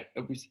emotion, but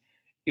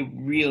it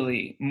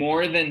really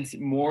more than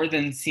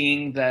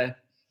seeing the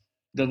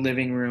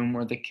living room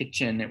or the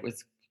kitchen. It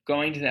was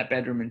going to that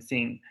bedroom and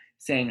saying,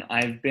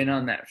 I've been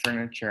on that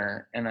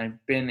furniture and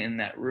I've been in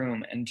that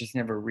room and just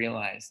never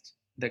realized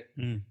the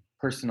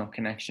personal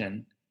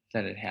connection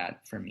that it had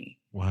for me.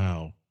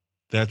 Wow.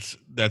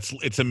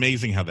 It's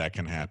amazing how that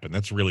can happen.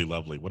 That's really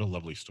lovely. What a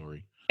lovely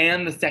story.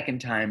 And that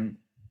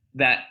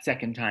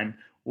second time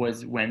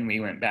was when we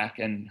went back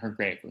and her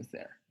grave was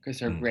there, because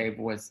her grave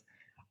was,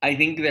 I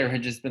think there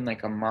had just been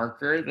like a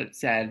marker that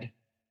said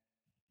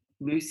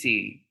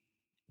Lucy,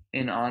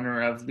 in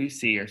honor of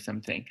Lucy or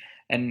something.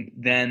 And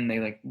then they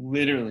like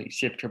literally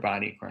shipped her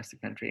body across the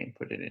country and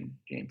put it in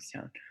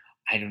Jamestown.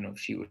 I don't know if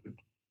she would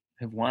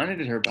have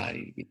wanted her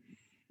body to be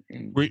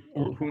in,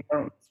 who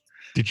knows?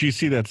 Did you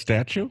see that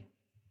statue?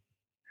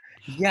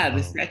 Yeah,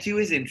 the statue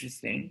is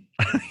interesting.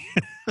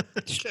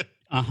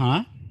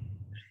 Uh-huh.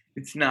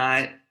 It's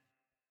not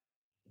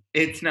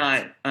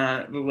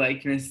the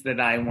likeness that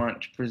I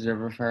want to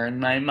preserve of her in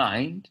my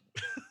mind.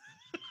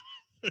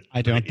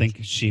 I don't think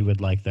she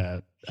would like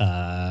that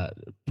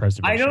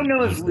preservation. I don't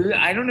know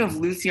if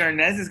Lucy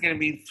Arnaz is going to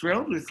be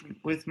thrilled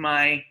with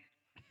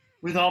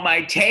all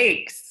my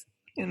takes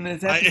in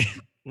this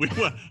episode.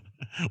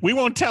 We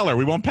won't tell her.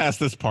 We won't pass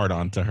this part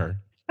on to her.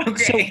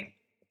 Okay.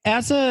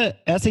 So,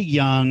 as a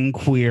young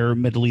queer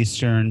Middle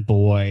Eastern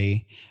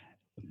boy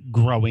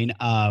growing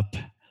up,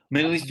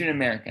 Middle Eastern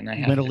American. I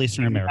have Middle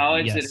Eastern American.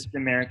 Acknowledge yes. that it's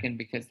American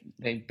because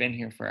they've been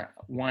here for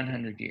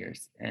 100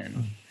 years.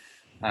 And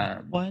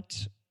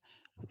what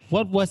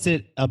was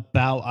it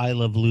about I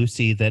Love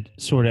Lucy that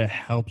sort of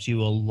helped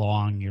you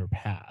along your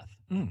path?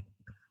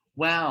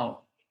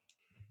 Wow.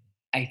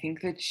 I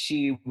think that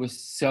she was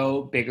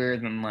so bigger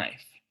than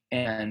life.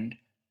 And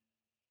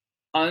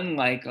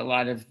unlike a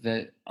lot of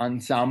the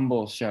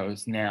ensemble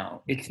shows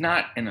now, it's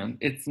not an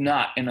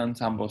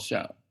ensemble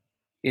show.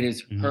 It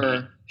is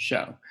her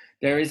show.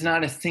 There is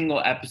not a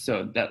single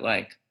episode that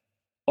like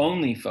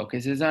only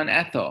focuses on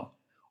Ethel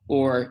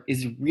or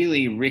is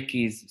really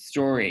Ricky's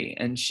story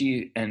and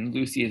she and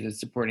Lucy is a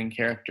supporting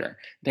character.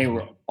 They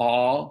were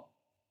all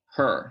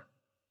her.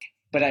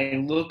 But I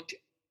looked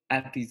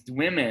at these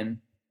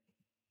women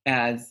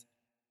as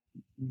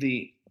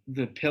the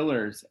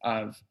pillars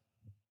of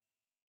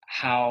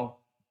how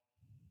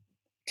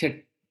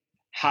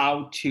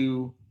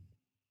to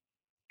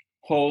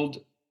hold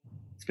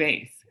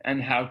space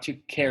and how to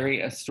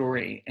carry a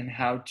story and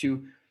how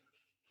to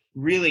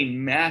really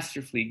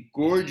masterfully,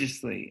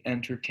 gorgeously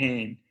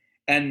entertain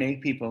and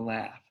make people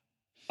laugh.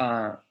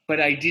 But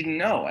I didn't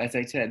know, as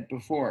I said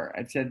before,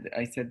 I said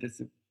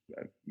this,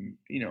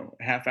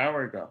 half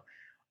hour ago.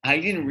 I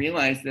didn't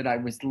realize that I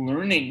was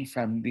learning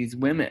from these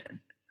women.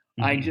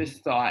 Mm-hmm. I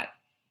just thought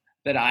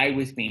that I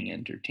was being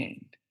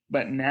entertained.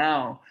 But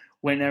now,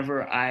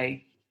 whenever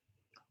I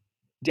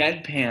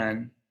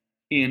deadpan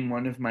in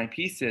one of my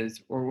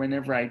pieces, or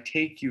whenever I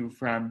take you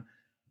from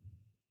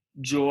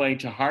joy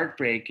to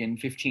heartbreak in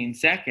 15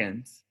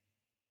 seconds,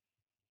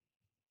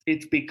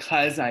 it's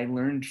because I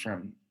learned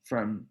from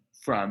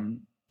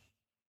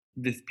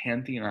this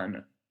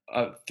pantheon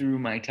through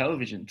my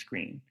television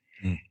screen.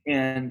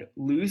 And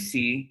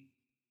Lucy,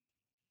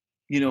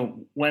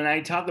 when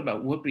I talk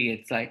about Whoopi,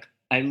 it's like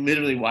I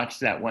literally watched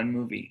that one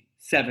movie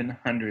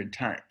 700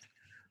 times.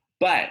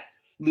 But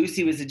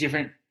Lucy was a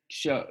different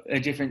show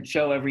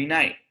every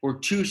night, or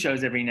two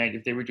shows every night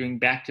if they were doing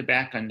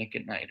back-to-back on Nick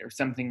at Night or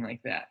something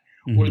like that.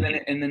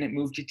 Mm-hmm. Then it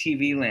moved to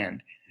TV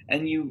Land,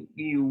 and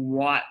you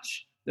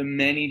watch the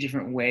many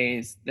different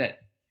ways that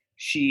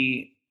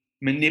she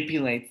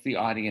manipulates the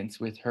audience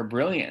with her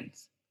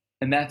brilliance.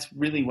 And that's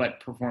really what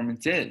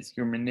performance is.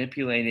 You're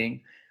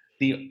manipulating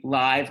the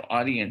live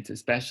audience,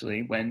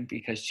 especially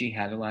because she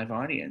had a live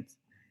audience.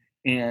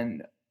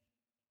 And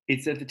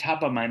it's at the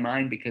top of my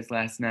mind because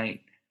last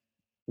night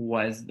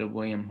was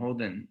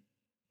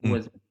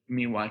was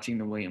me watching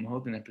the William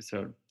Holden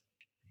episode.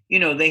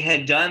 They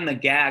had done the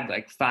gag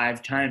like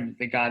 5 times.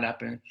 They got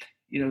up and,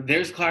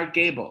 there's Clark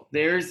Gable.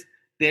 There's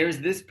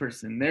this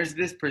person. There's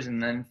this person.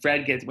 Then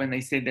Fred when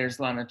they say there's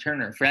Lana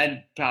Turner,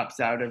 Fred pops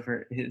out of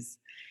his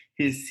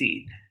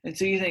seat. And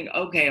so you think,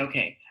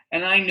 okay.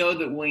 And I know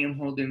that William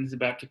Holden is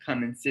about to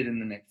come and sit in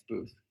the next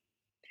booth.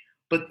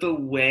 But the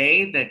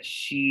way that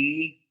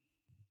she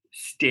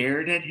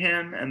stared at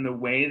him and the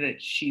way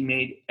that she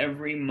made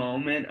every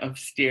moment of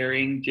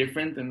staring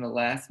different than the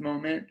last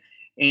moment,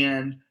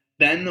 and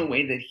then the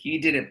way that he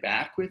did it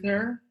back with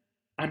her,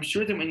 I'm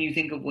sure that when you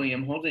think of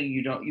William Holden,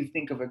 you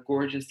think of a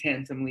gorgeous,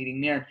 handsome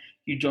leading man.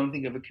 You don't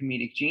think of a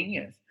comedic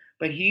genius.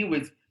 But he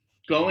was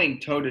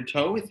going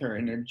toe-to-toe with her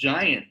in a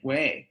giant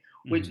way,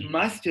 which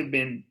must have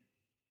been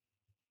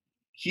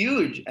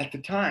huge at the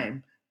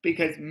time,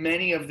 because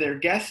many of their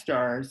guest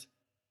stars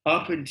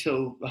up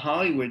until the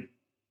Hollywood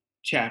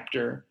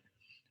chapter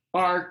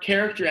are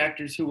character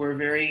actors who were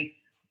very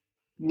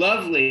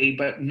lovely,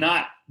 but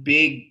not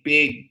big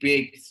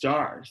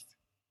stars.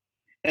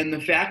 And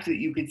the fact that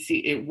you could see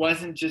it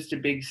wasn't just a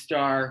big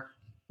star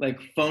like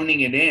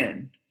phoning it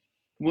in,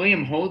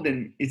 William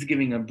Holden is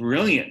giving a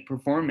brilliant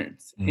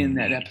performance in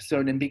that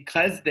episode. And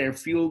because they're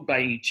fueled by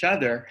each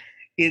other,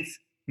 it's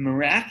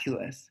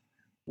miraculous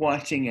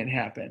watching it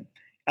happen.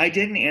 I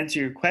didn't answer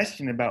your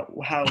question about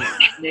how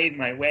it made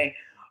my way.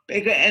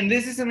 And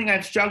this is something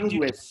I've struggled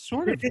with.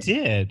 Sort of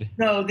did.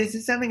 No, this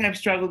is something I've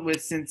struggled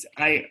with since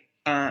I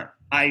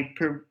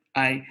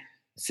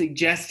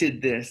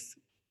suggested this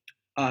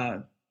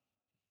to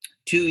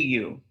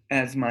you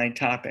as my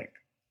topic.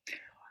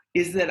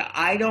 Is that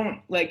I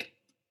don't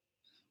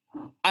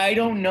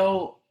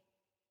know.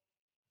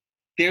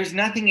 There's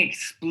nothing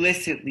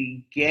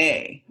explicitly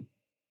gay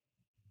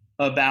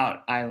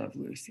about I Love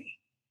Lucy.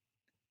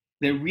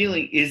 There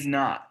really is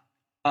not.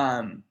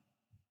 And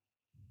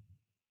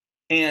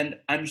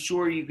I'm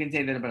sure you can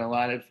say that about a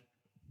lot of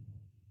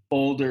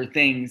older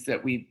things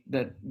that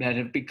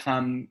have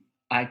become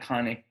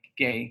iconic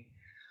gay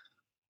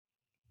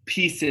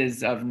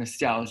pieces of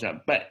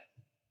nostalgia. But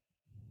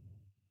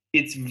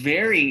it's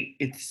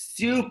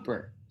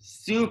super,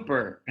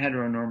 super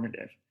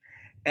heteronormative.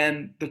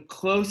 And the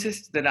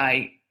closest that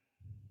I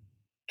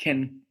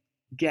can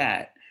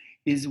get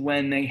is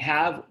when they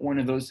have one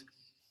of those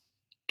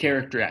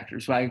character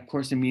actors. So I, of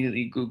course,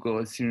 immediately Google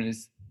as soon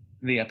as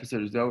the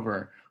episode is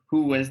over,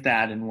 who was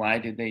that and why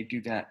did they do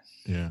that?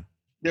 Yeah.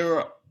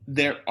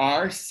 There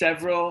are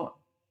several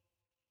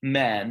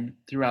men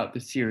throughout the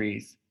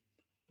series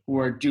who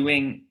are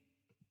doing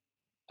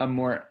a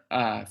more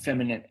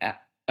feminine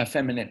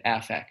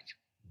affect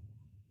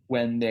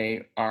when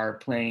they are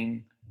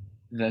playing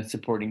the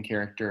supporting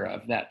character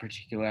of that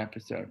particular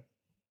episode.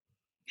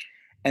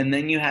 And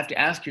then you have to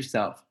ask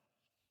yourself,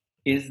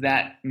 is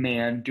that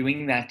man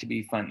doing that to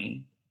be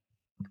funny?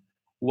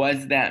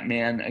 Was that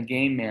man a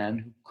gay man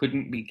who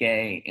couldn't be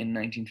gay in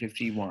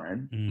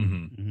 1951?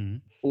 Mm-hmm.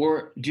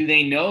 Or do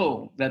they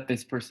know that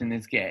this person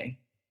is gay?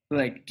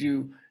 Like,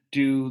 do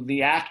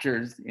the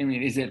actors, I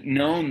mean, is it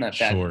known that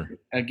that's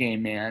a gay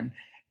man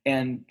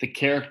and the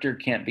character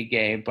can't be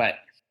gay, but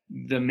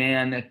the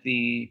man at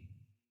the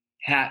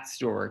hat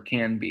store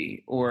can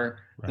be, or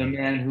the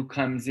man who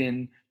comes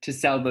in to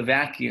sell the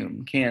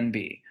vacuum can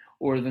be,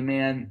 or the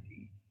man,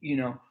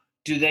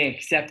 do they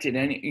accept it?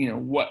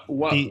 What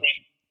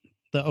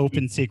the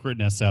open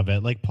secretness of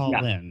it, like Paul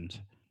Lynde.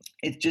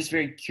 It's just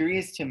very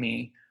curious to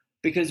me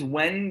because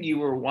when you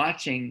were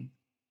watching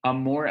a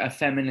more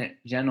effeminate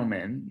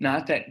gentleman,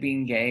 not that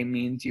being gay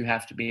means you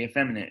have to be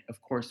effeminate.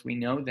 Of course, we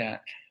know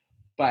that.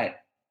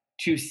 But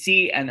to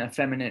see an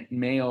effeminate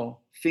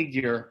male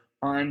figure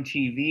on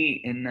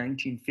TV in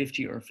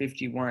 1950 or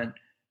 51,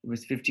 it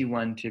was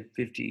 51 to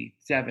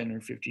 57 or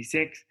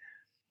 56.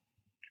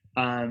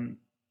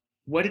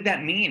 What did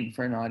that mean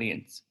for an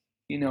audience?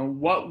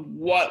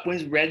 What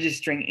was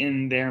registering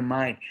in their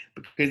mind?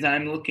 Because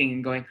I'm looking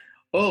and going,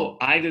 oh,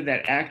 either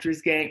that actor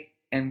is gay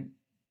and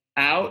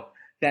out,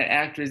 that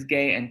actor is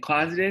gay and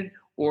closeted,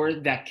 or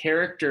that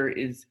character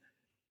is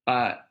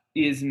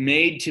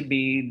made to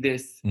be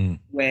this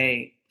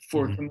way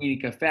for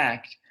comedic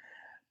effect.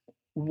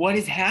 What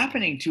is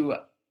happening to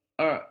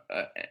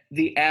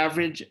the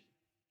average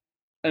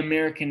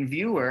American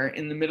viewer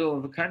in the middle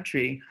of the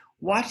country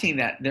watching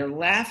that? They're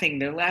laughing,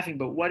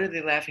 but what are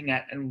they laughing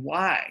at and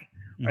why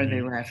are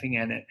they laughing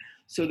at it?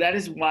 So that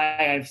is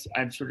why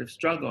I've sort of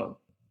struggled.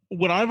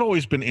 What I've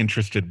always been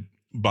interested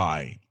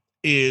by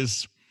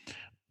is,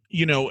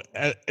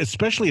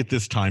 especially at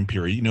this time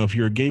period, if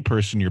you're a gay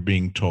person, you're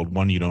being told,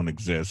 one, you don't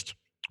exist,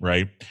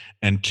 right?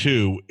 And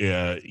two,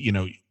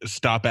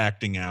 stop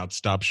acting out,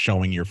 stop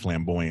showing your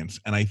flamboyance.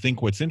 And I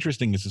think what's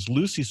interesting is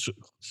Lucy's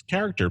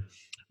character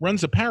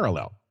runs a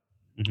parallel.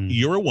 Mm-hmm.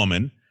 You're a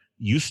woman,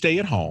 you stay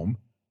at home,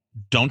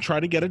 don't try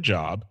to get a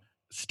job,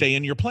 stay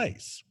in your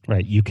place.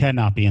 Right. You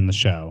cannot be in the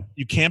show.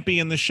 You can't be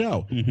in the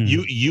show. Mm-hmm.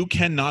 You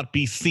cannot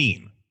be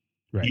seen.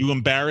 Right. You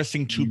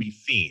embarrassing to be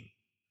seen.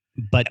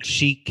 But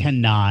she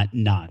cannot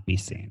not be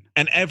seen.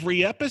 And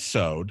every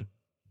episode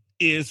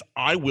is,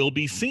 I will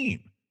be seen.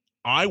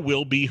 I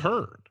will be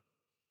heard.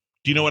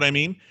 Do you know what I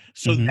mean?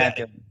 So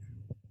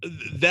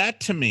that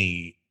to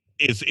me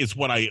is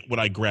what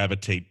I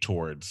gravitate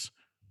towards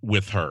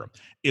with her,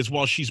 is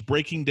while she's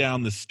breaking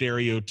down the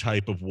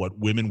stereotype of what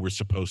women were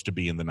supposed to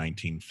be in the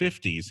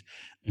 1950s,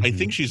 I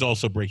think she's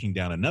also breaking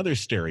down another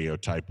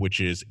stereotype, which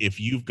is if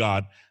you've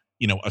got,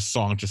 a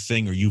song to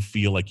sing or you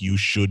feel like you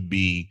should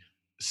be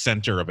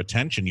center of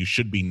attention, you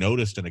should be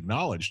noticed and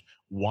acknowledged,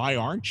 why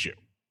aren't you?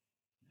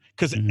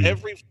 Because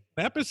every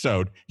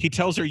episode he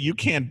tells her you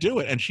can't do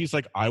it, and she's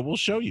like, I will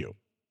show you.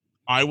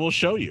 I will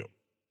show you.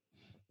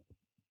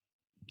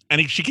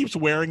 And she keeps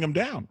wearing him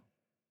down.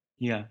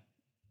 Yeah.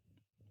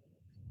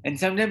 And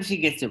sometimes she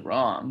gets it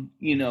wrong,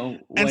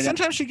 And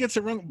sometimes she gets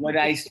it wrong. What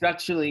I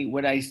structurally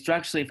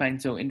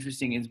find so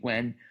interesting is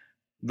when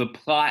the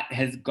plot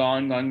has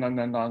gone,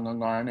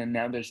 and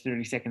now there's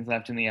 30 seconds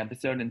left in the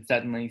episode, and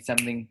suddenly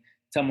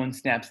someone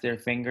snaps their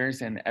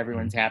fingers and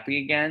everyone's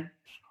happy again.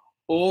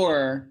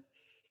 Or,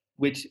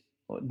 which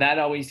that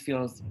always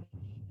feels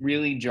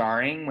really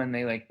jarring when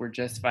they were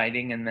just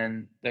fighting and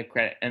then the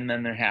credit, and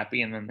then they're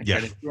happy and then the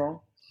credits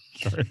roll.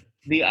 Sorry.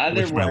 The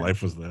other one, my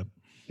life was that.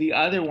 The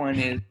other one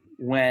is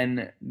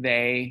when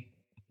they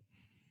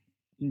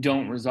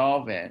don't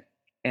resolve it,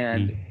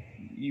 and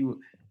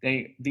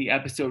the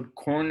episode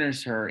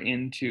corners her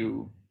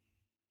into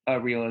a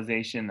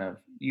realization of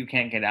you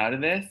can't get out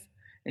of this,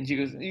 and she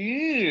goes,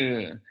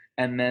 ew,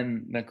 and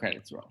then the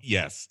credits roll.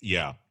 Yes,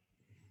 yeah.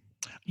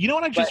 You know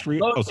what I just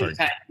realized? Oh, sorry.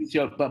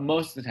 But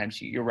most of the time,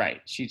 you're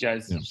right. She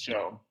does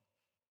show.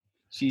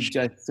 She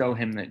just show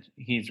him that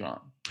he's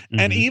wrong.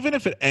 And even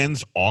if it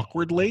ends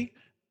awkwardly,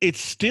 it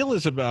still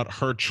is about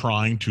her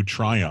trying to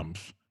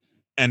triumph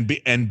and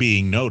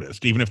being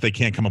noticed. Even if they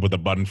can't come up with a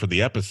button for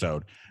the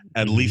episode,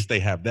 at least they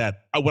have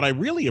that. What I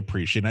really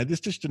appreciate, and this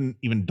just didn't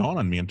even dawn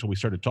on me until we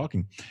started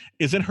talking,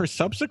 is in her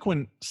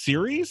subsequent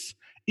series,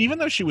 even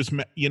though she was,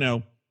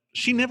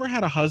 she never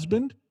had a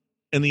husband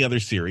in the other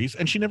series,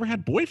 and she never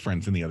had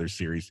boyfriends in the other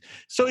series.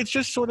 So it's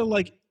just sort of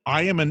like,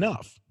 I am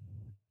enough.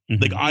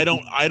 Like,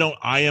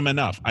 I am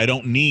enough. I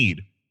don't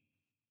need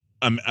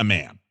a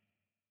man.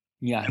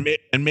 Yeah.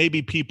 And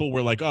maybe people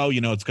were like, oh,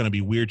 it's going to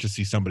be weird to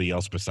see somebody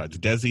else besides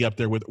Desi up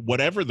there with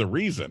whatever the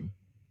reason.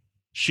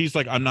 She's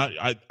like,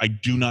 I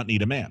do not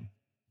need a man.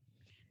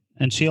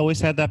 And she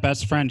always had that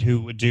best friend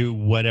who would do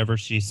whatever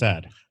she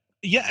said.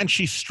 Yeah. And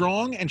she's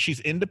strong and she's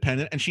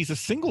independent and she's a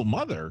single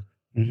mother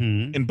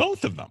in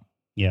both of them.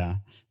 Yeah.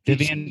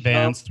 Vivian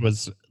Vance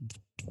was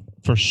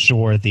for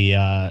sure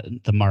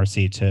the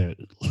Marcy to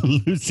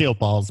Lucille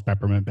Ball's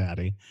Peppermint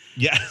Patty.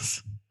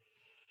 Yes.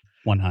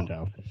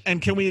 100.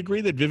 And can we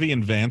agree that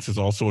Vivian Vance is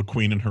also a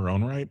queen in her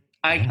own right?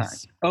 Icon.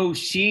 Yes. Oh,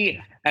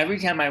 every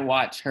time I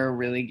watch her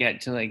really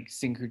get to like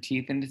sink her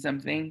teeth into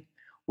something,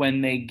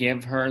 when they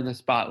give her the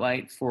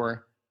spotlight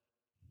for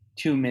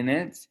 2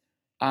 minutes,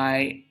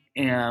 I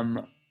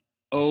am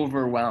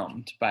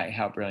overwhelmed by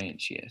how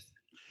brilliant she is.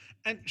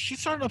 And she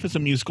started off as a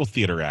musical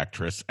theater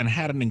actress and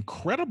had an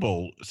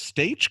incredible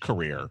stage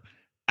career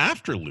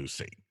after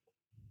Lucy.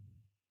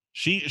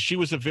 She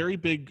was a very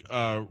big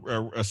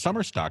a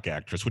summer stock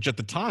actress, which at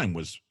the time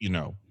was,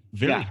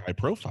 very high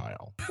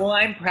profile. Well,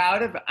 I'm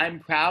proud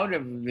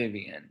of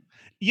Vivian.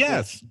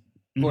 Yes.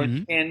 For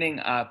standing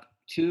up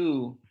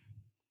to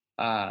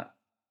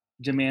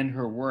demand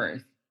her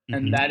worth.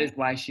 And that is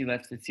why she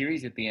left the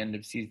series at the end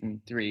of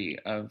season 3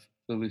 of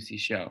the Lucy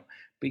Show,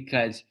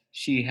 because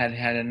she had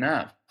had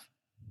enough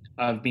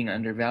of being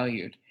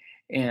undervalued.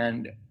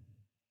 And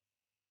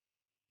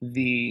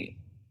the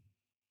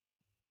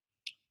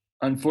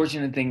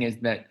unfortunate thing is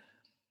that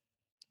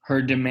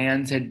her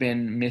demands had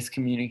been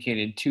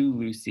miscommunicated to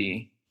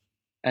Lucy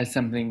as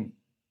something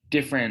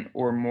different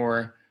or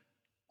more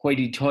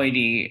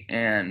hoity-toity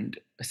and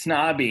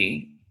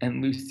snobby.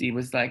 And Lucy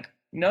was like,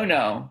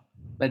 no,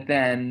 but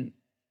then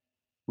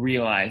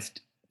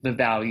realized the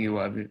value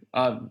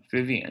of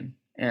Vivian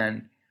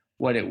and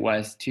what it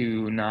was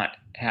to not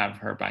have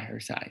her by her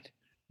side.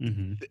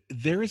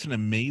 There is an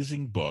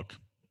amazing book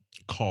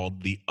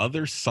called The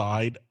Other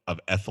Side of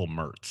Ethel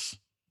Mertz.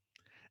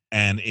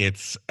 And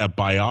it's a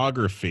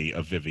biography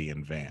of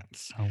Vivian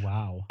Vance. Oh,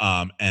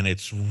 wow. And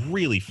it's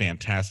really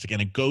fantastic.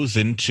 And it goes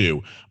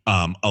into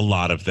a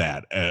lot of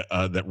that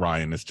that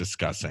Ryan is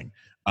discussing.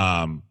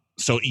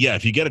 So, yeah,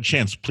 if you get a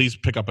chance, please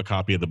pick up a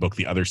copy of the book,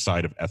 The Other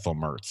Side of Ethel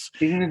Mertz.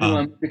 Isn't it the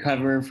one with the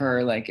cover of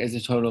her, like, as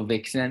a total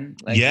vixen?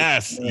 Like,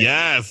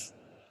 yes.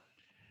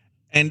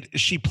 And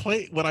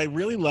what I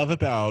really love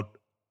about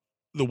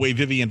the way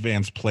Vivian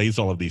Vance plays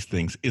all of these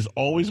things is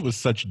always with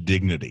such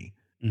dignity.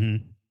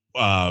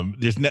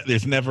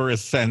 There's never a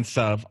sense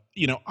of,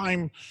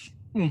 I'm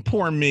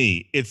poor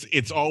me.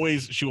 It's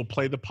always, she will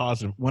play the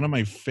positive. One of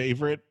my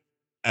favorite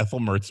Ethel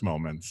Mertz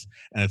moments,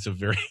 and it's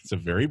a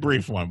very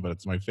brief one, but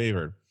it's my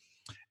favorite,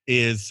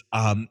 is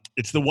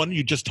it's the one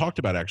you just talked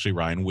about, actually,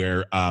 Ryan,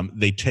 where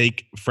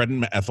Fred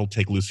and Ethel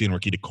take Lucy and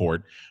Ricky to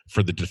court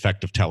for the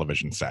defective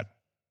television set.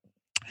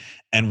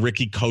 And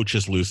Ricky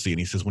coaches Lucy, and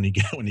he says, when you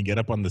get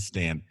up on the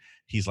stand,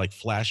 he's like,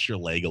 flash your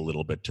leg a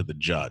little bit to the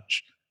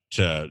judge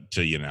to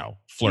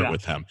flirt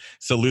with him.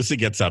 So Lucy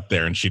gets up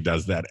there and she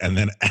does that. And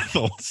then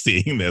Ethel,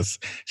 seeing this,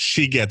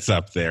 she gets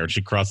up there and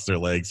she crosses her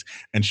legs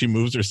and she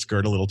moves her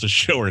skirt a little to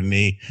show her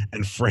knee.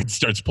 And Fred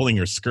starts pulling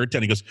her skirt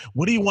down. He goes,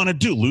 what do you want to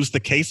do? Lose the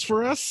case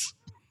for us?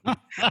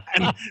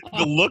 And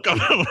the look of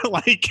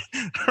like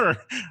her,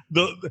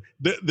 the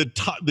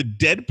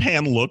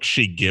deadpan look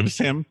she gives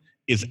him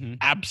is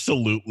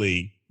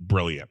absolutely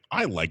brilliant.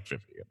 I like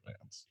Vivian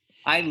Vance.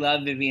 I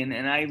love Vivian,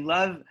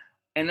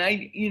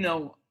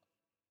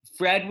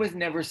 Fred was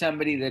never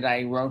somebody that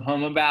I wrote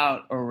home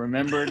about or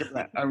remembered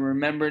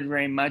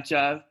very much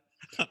of.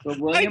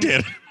 But I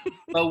did.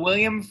 But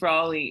William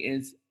Frawley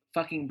is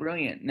fucking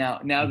brilliant. Now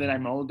that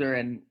I'm older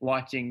and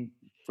watching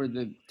for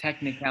the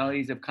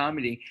technicalities of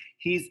comedy,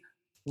 he's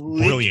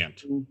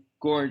brilliant,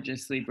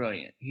 gorgeously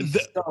brilliant. He's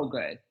so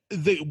good.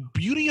 The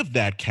beauty of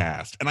that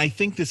cast, and I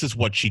think this is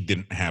what she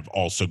didn't have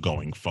also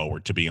going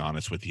forward, to be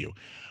honest with you,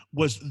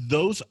 was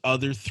those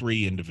other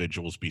 3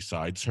 individuals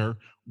besides her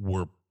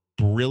were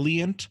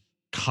brilliant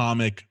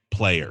comic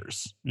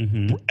players.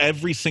 Mhm.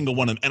 Every single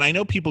one of them. And I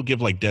know people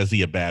give like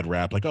Desi a bad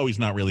rap, like, oh, he's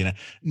not really.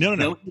 No.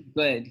 No, he's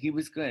good. He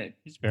was good.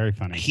 He's very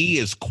funny. He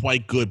is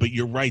quite good, but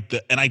you're right.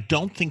 And I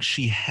don't think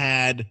she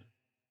had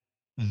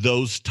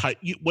those type.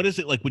 What is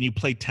it like when you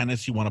play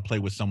tennis? You want to play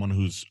with someone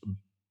who's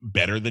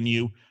better than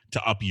you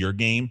to up your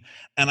game.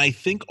 And I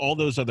think all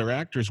those other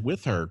actors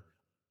with her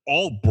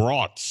all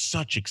brought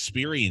such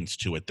experience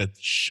to it that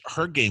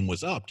her game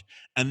was upped.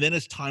 And then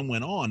as time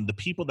went on, the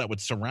people that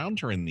would surround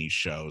her in these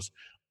shows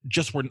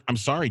just were, I'm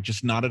sorry,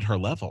 just not at her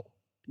level.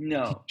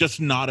 No.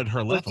 Just not at her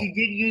Well, level.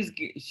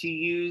 she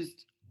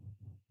used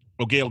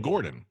Gail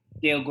Gordon.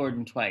 Gail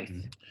Gordon twice.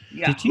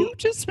 Yeah. Did you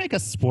just make a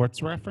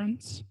sports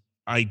reference?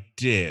 I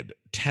did.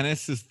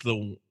 Tennis is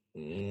the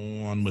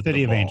one with City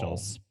the of ball.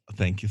 Angels.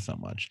 Thank you so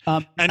much.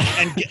 Um,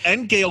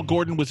 And Gail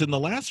Gordon was in the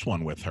last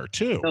one with her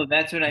too. No,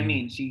 that's what I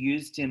mean. She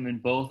used him in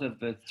both of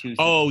the two.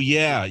 Oh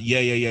yeah.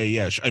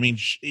 I mean,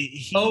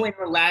 in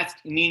the last,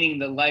 meaning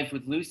the Life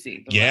with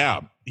Lucy.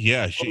 yeah.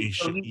 So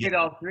he did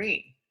all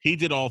three. He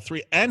did all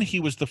three, and he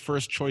was the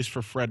first choice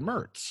for Fred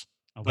Mertz,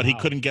 Oh, but he wow.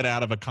 couldn't get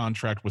out of a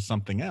contract with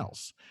something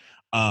else.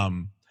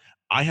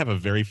 I have a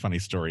very funny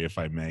story, if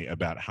I may,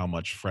 about how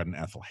much Fred and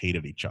Ethel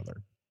hated each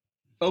other.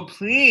 Oh,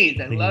 please.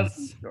 I love Please.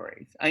 these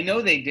stories. I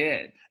know they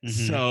did.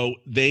 Mhm. So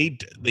they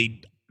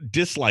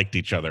disliked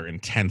each other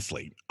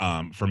intensely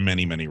for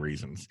many, many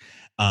reasons.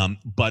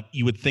 But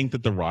you would think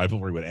that the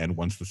rivalry would end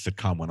once the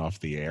sitcom went off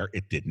the air.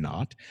 It did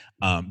not,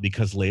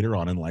 because later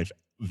on in life,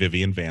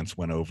 Vivian Vance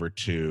went over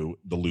to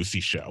the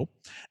Lucy show,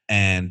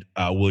 and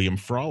William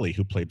Frawley,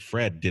 who played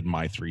Fred, did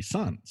My Three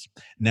Sons.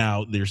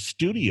 Now, their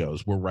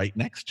studios were right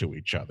next to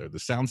each other. The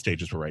sound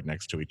stages were right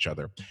next to each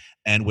other.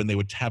 And when they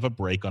would have a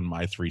break on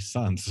My Three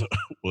Sons,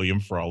 William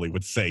Frawley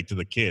would say to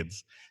the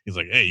kids, he's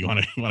like, hey, you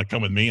want to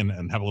come with me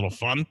and have a little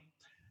fun?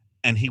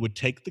 And he would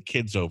take the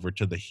kids over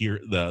to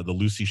the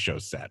Lucy show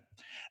set,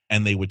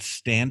 and they would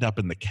stand up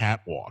in the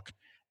catwalk.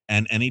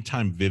 And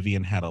anytime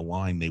Vivian had a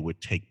line, they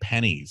would take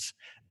pennies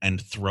and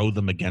throw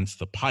them against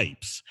the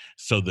pipes.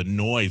 So the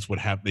noise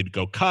they'd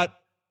go, cut,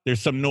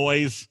 there's some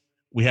noise.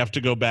 We have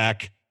to go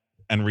back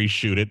and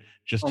reshoot it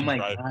just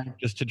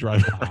to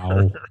drive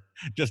Wow.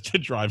 just to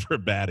drive her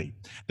batty.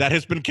 That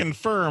has been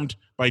confirmed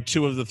by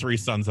two of the three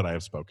sons that I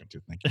have spoken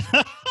to. Thank you.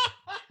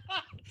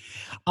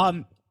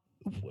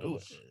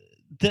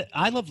 The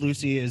I Love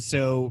Lucy is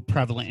so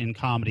prevalent in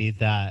comedy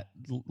that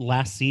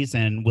last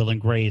season, Will and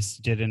Grace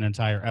did an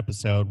entire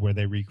episode where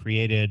they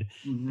recreated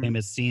Mhm.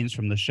 famous scenes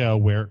from the show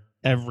where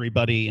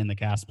everybody in the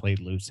cast played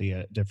Lucy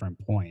at different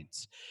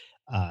points.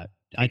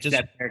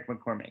 Except Eric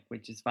McCormick,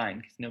 which is fine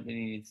because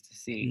nobody needs to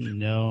see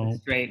No, a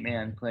straight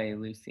man play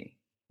Lucy.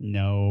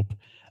 nope.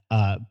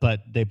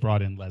 But they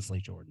brought in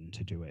Leslie Jordan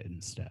to do it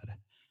instead.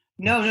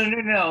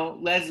 No.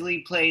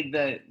 Leslie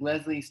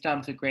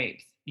Stomps the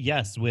Grapes.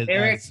 Yes, with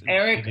Eric.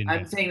 Vivian I'm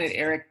Vance. saying that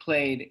Eric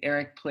played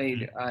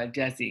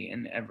Desi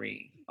in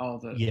all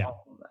of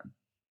them.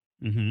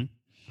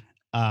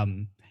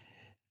 Mm-hmm.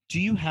 Do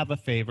you have a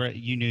favorite?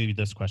 You knew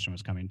this question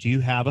was coming. Do you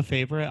have a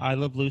favorite I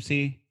Love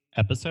Lucy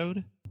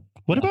episode?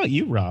 What about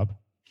you, Rob?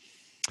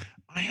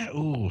 I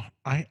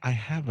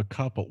have a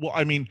couple. Well,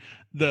 I mean,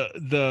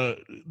 the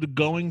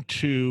going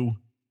to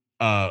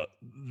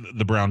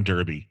the Brown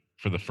Derby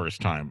for the first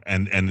time,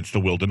 and it's the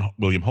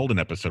William Holden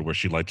episode where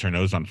she lights her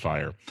nose on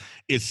fire,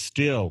 is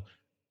still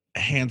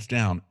hands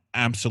down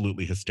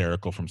absolutely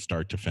hysterical from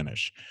start to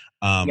finish.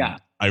 I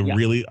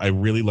really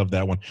love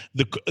that one.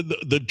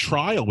 The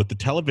trial with the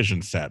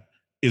television set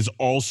is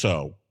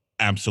also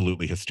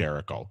absolutely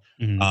hysterical.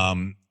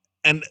 Mhm.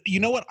 And you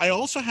know what? I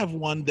also have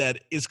one that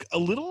is a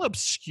little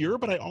obscure,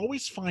 but I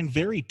always find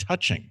very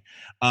touching.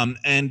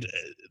 And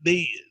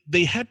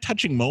they had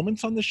touching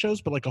moments on the shows,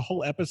 but like a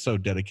whole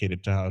episode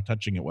dedicated to how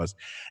touching it was.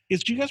 Do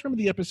you guys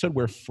remember the episode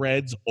where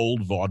Fred's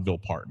old vaudeville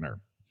partner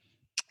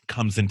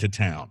comes into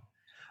town?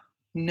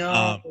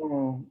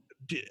 No.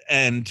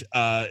 And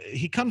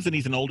he comes in,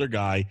 he's an older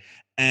guy,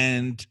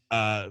 and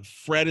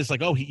Fred is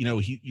like, oh,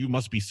 you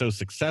must be so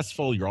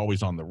successful, you're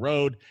always on the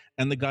road.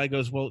 And the guy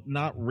goes, well,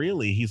 not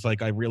really. He's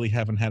like, I really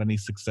haven't had any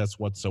success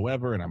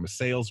whatsoever, and I'm a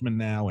salesman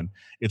now, and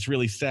it's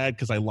really sad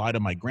because I lie to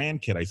my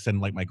grandkid. I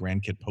send like my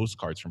grandkid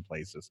postcards from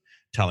places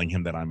telling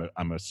him that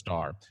I'm a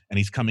star, and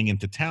he's coming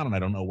into town and I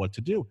don't know what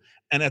to do.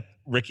 And at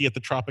Ricky at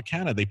the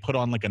Tropicana, they put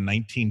on like a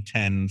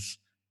 1910s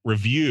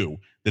review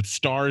that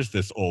stars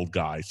this old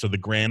guy so the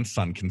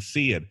grandson can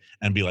see it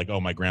and be like, oh,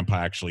 my grandpa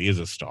actually is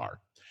a star.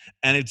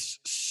 And it's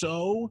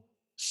so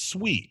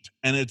sweet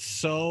and it's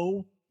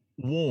so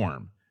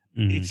warm.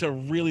 Mhm. It's a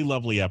really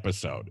lovely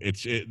episode.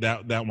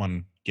 That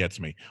one gets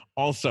me.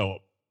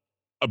 Also,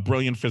 a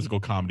brilliant physical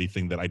comedy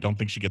thing that I don't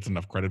think she gets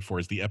enough credit for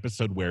is the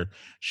episode where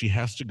she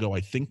has to go, I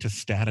think, to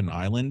Staten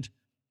Island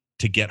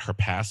to get her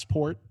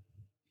passport.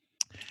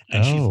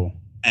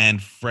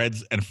 And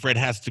Fred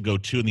has to go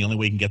too, and the only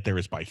way he can get there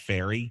is by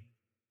ferry.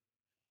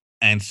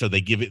 And so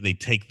they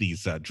take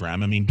these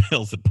Dramamine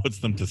pills that puts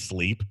them to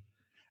sleep,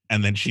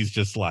 and then she's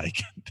just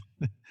like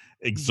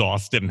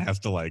exhausted and has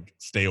to like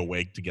stay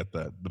awake to get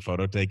the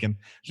photo taken.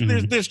 So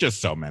there's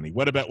just so many.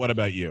 What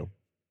about you?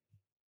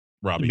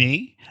 Robbie.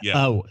 Me? Yeah.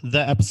 Oh,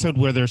 the episode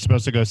where they're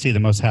supposed to go see the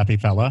most happy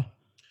fella.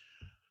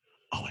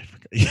 Oh, I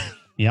forgot.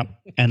 Yep.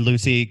 And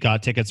Lucy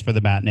got tickets for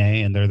the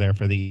matinee, and they're there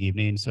for the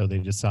evening. So they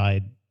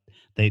decide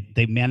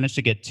they managed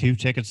to get 2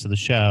 tickets to the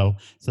show.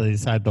 So they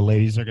decide the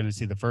ladies are going to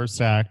see the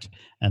first act,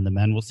 and the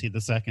men will see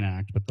the second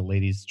act. But the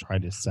ladies try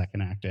to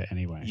second act it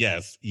anyway.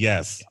 Yes.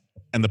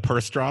 And the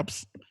purse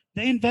drops.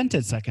 They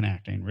invented second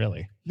acting,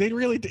 really. They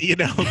really,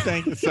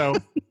 thank you. So,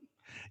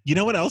 you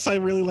know what else I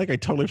really like? I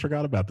totally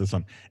forgot about this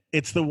one.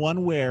 It's the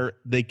one where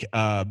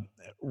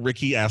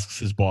Ricky asks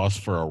his boss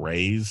for a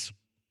raise.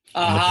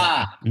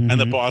 Aha. And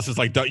the Mhm. boss is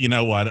like, you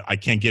know what? I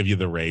can't give you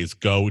the raise.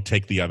 Go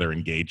take the other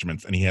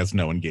engagements. And he has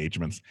no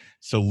engagements.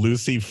 So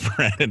Lucy,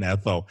 Fred, and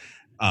Ethel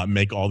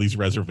make all these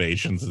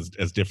reservations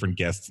as different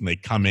guests. And they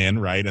come in,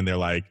 right? And they're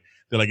like,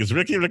 is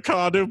Ricky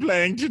Ricardo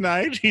playing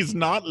tonight? He's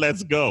not.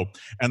 Let's go.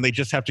 And they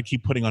just have to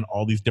keep putting on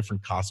all these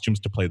different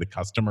costumes to play the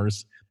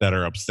customers that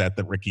are upset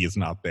that Ricky is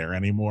not there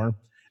anymore.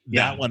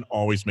 Yeah. That one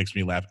always makes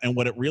me laugh. And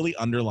what it really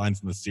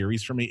underlines in the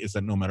series for me is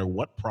that no matter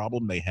what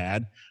problem they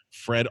had,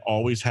 Fred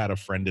always had a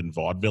friend in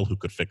vaudeville who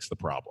could fix the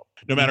problem.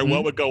 No matter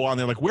what would go on,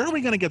 they're like, where are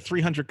we going to get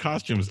 300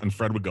 costumes? And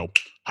Fred would go,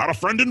 had a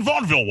friend in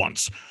vaudeville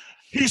once.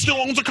 He still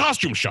owns a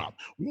costume shop.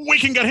 We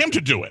can get him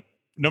to do it.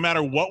 No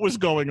matter what was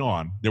going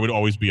on, there would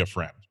always be a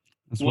friend.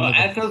 That's one Well, of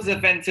the- Ethel's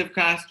offensive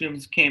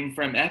costumes came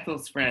from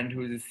Ethel's friend, who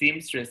was a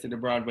seamstress at a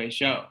Broadway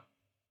show,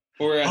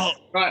 or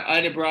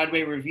at a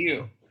Broadway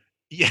review.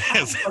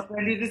 Yes. My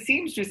friend is a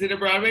seamstress at a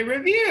Broadway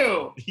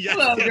review. Yes,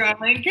 Hello, yes.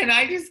 darling. Can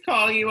I just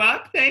call you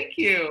up? Thank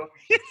you.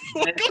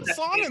 What goes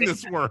on in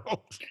this world?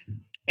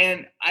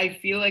 And I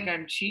feel like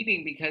I'm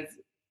cheating because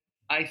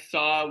I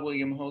saw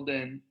William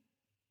Holden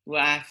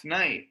last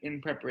night in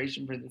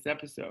preparation for this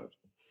episode.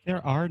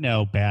 There are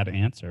no bad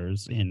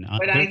answers in.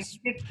 But I there's-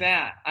 think it's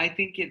that. I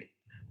think it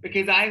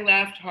because I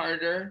laughed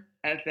harder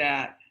at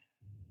that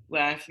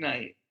last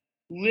night.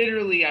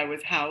 Literally, I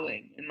was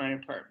howling in my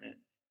apartment,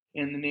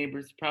 and the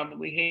neighbors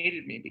probably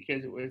hated me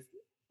because it was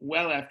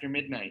well after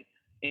midnight,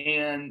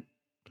 and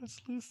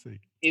That's Lucy.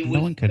 it no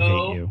was one could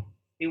so, hate you.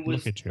 It was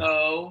Look at you.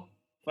 so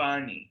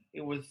funny.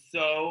 It was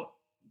so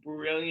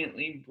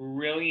brilliantly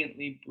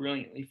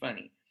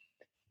funny,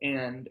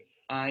 and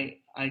I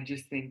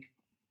just think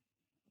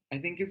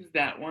it was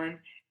that one,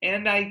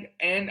 and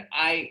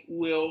I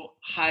will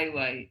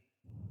highlight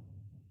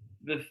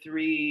the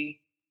 3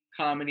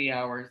 comedy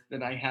hours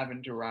that I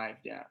haven't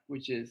arrived at,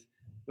 which is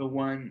the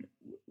one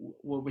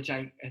which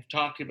I have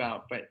talked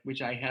about, but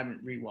which I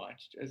haven't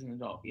rewatched as an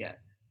adult yet,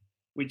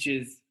 which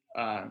is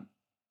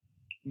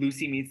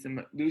Lucy Meets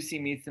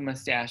the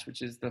Mustache,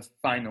 which is the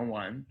final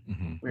one,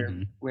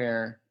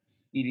 where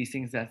Edie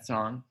sings that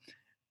song,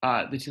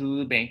 the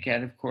Tallulah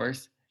Bankhead, of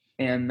course,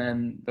 and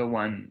then the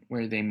one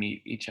where they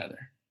meet each other,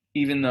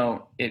 even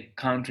though it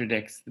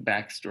contradicts the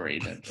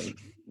backstory that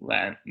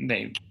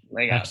they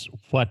lay out.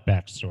 What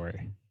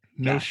backstory?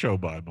 No Yeah. show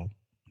Bible.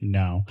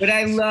 No. But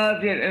I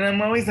loved it, and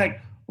I'm always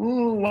like,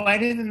 "Ooh, why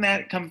didn't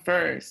that come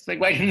first? Like,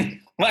 why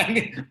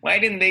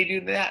didn't they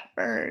do that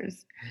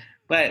first?"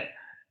 But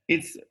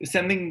it's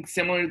something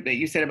similar that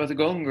you said about the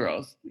Golden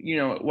Girls. You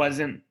know, it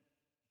wasn't.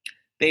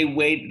 They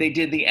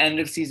did the end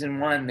of season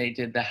 1. They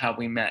did the How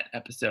We Met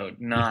episode,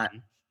 not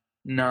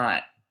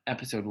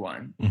episode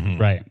 1,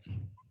 Right.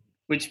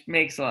 which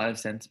makes a lot of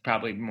sense.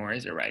 Probably more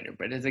as a writer,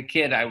 but as a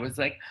kid, I was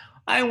like,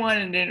 I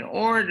wanted an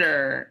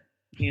order.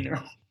 You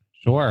know.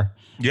 Sure.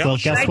 Yeah. Well,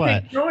 guess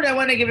what? You know what I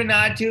want to give a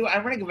nod to? I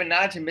want to give a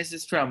nod to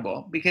Mrs.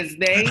 Trumbull because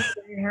they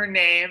say her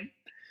name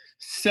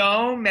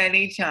so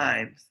many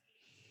times.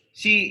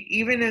 She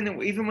even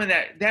when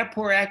that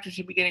poor actress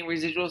should be getting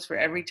residuals for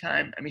every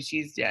time. I mean,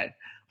 she's dead,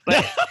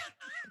 but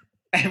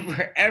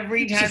for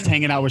every time, Just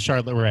hanging out with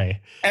Charlotte Rae.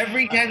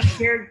 every time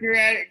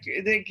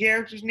the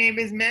character's name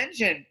is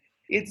mentioned,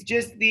 it's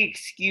just the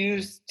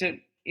excuse to.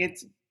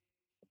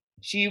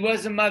 She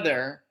was a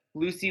mother.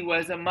 Lucy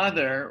was a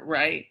mother,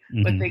 right?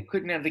 But Mhm. they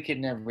couldn't have the kid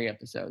in every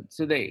episode.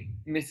 So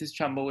Mrs.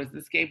 Trumbull was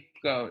the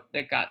scapegoat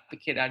that got the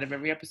kid out of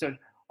every episode.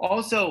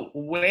 Also,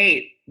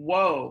 wait,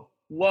 whoa.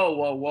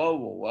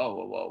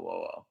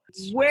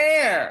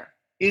 Where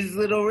is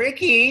little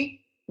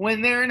Ricky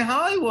when they're in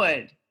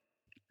Hollywood?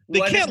 They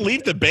What can't a-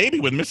 leave the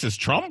baby with Mrs.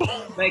 Trumbull.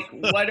 Like,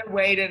 what a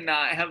way to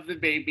not have the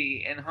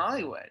baby in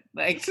Hollywood.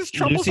 Like, Mrs.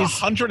 Trumbull's Lucy's-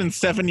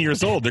 107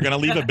 years old. They're going to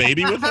leave a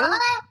baby with her?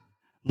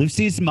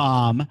 Lucy's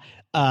mom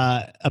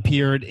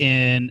appeared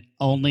in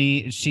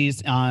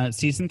she's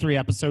season 3,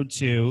 episode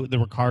 2. The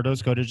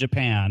Ricardos go to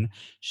Japan.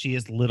 She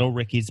is little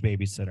Ricky's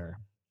babysitter.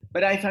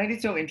 But I find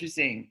it so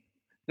interesting.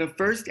 The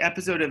first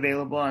episode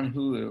available on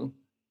Hulu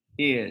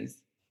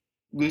is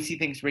Lucy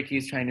thinks Ricky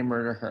is trying to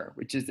murder her,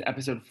 which is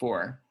episode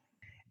 4.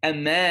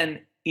 And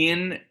then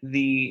in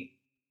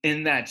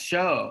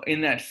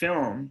that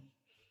film,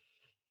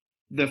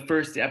 the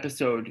first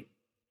episode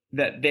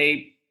that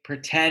they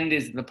pretend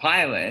is the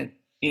pilot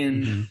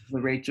in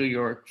the Rachel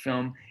York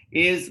film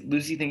is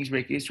Lucy thinks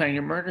Ricky is trying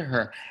to murder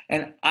her.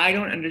 And I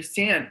don't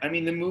understand. I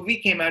mean, the movie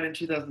came out in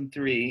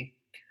 2003,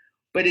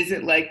 but is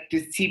it like,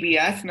 does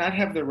TBS not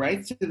have the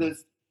rights to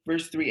those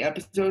first 3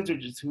 episodes, or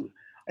just who?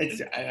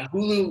 It's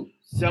Hulu.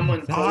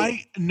 Someone told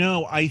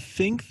I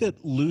think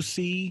that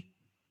Lucy,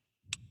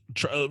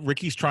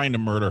 Ricky's trying to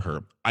murder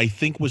her, I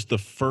think was the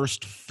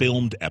first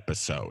filmed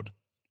episode.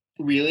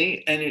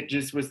 Really, and it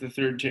just was the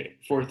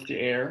fourth to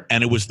air.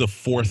 And it was the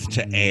fourth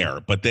to air,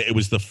 but it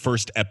was the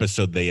first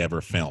episode they ever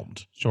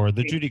filmed. Sure,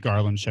 the Judy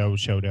Garland show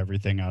showed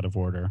everything out of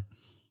order,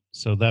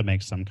 so that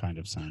makes some kind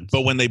of sense.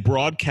 But when they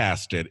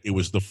broadcast it, it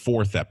was the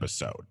fourth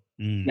episode.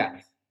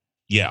 Yes.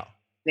 Yeah.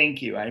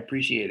 Thank you. I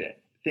appreciate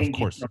it. Thank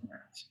you so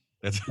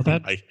much.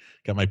 I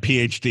got my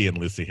PhD in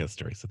Lucy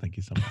history, so thank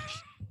you so much.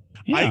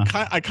 Yeah.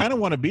 I kind of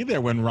want to be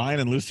there when Ryan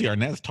and Lucy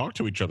Arnaz talk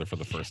to each other for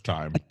the first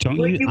time. Don't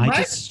Well, you?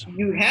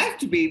 you have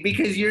to be,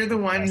 because you're the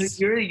one Yes.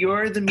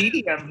 you're the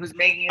medium who's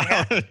making it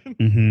happen.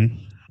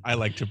 Mm-hmm. I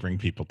like to bring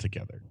people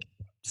together.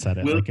 Said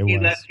it Will like it she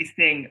was. let me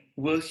sing?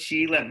 Will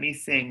she let me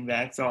sing?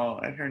 That's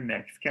all at her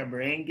next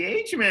cabaret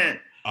engagement.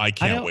 I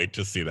can't don't- wait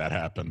to see that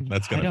happen.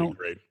 That's going I to be don't-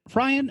 great.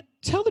 Ryan,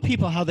 tell the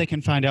people how they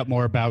can find out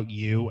more about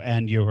you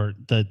and your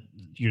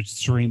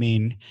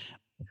streaming,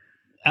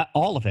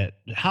 all of it.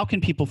 How can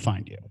people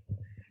find you?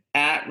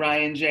 At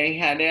Ryan J.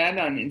 Haddad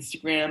on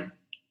Instagram,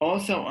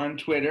 also on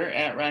Twitter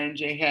at Ryan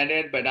J.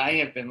 Haddad, but I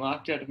have been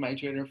locked out of my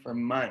Twitter for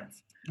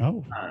months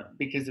Oh,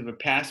 because of a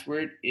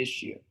password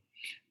issue.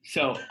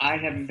 So I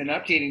haven't been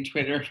updating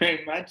Twitter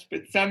very much,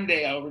 but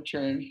someday I'll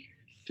return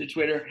to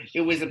Twitter.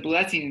 It was a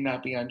blessing to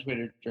not be on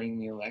Twitter during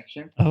the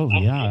election. oh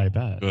yeah, I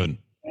bet. Good.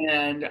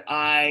 And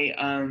I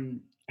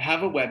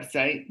have a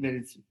website that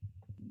is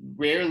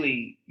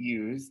rarely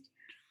used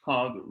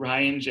called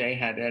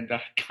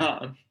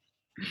ryanjhaddad.com.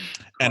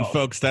 And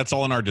folks, that's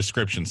all in our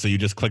description. So you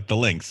just click the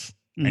links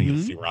and you'll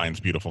Mhm. see Ryan's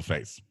beautiful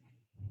face.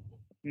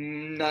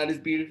 Not as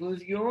beautiful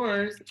as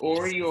yours,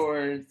 or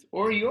yours,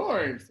 or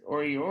yours,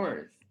 or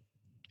yours.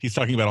 He's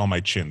talking about all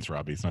my chins,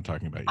 Robbie. He's not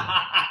talking about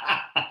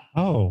you.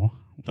 Oh,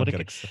 Don't what get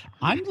a, excited.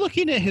 I'm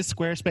looking at his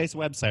Squarespace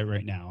website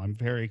right now. I'm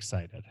very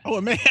excited. Oh,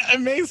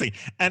 amazing.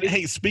 And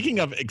hey, speaking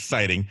of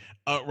exciting,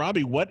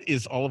 Robbie, what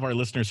is all of our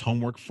listeners'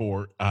 homework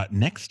for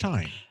next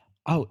time?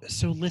 Oh,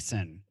 so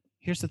listen,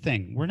 here's the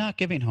thing. We're not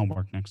giving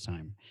homework next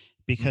time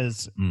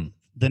because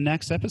the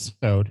next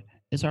episode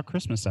is our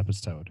Christmas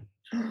episode.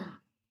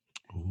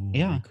 Ooh,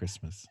 Yeah. Merry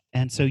Christmas.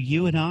 And so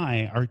you and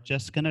I are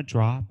just going to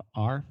drop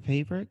our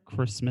favorite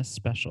Christmas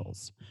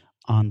specials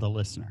on the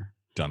listener.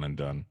 Done and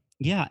done.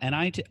 Yeah, and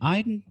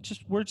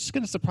we're just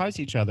going to surprise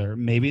each other.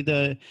 Maybe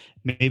the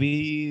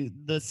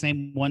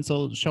same ones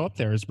will show up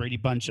there. Is Brady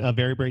Bunch,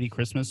 Very Brady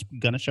Christmas,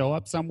 going to show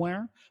up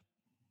somewhere?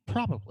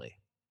 Probably.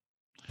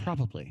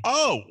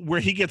 Oh, where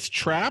he gets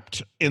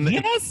trapped in the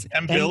Yes,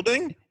 M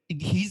building?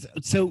 He's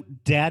so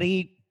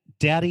Daddy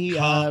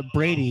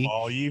Brady.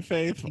 All ye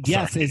faithful.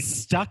 Yes, Sorry.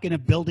 is stuck in a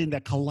building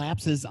that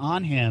collapses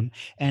on him.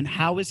 And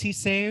how is he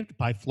saved?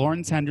 By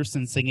Florence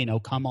Henderson singing "Oh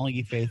Come All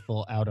Ye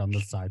Faithful" out on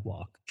the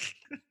sidewalk.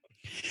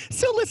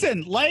 So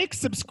listen, like,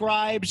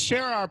 subscribe,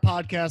 share our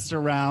podcast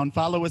around,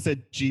 follow us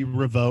at G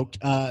Revoked.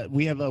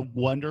 We have a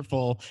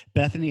wonderful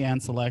Bethany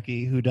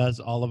Anselecki who does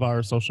all of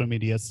our social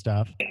media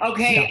stuff.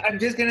 Okay, Yeah. I'm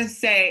just going to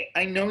say,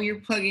 I know you're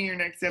plugging your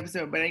next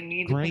episode, but I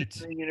need to put Great.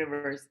 it in the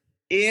universe.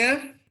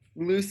 If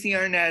Lucy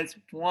Arnaz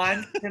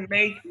wants to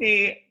make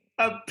me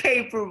a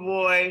paper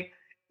boy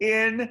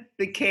in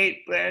the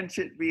Kate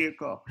Blanchett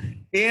vehicle,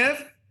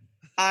 if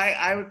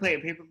I would play a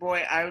paper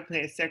boy, I would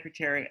play a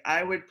secretary,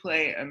 I would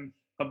play a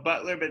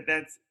butler, but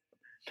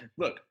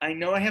look, I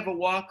know I have a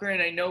walker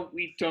and I know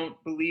we don't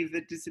believe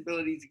that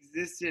disabilities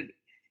existed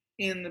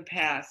in the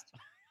past,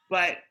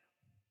 but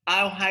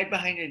I'll hide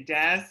behind a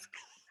desk.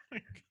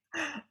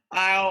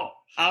 I'll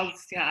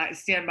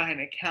stand behind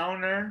a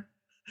counter.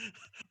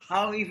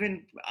 I'll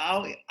even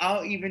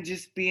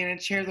just be in a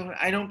chair.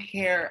 I don't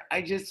care.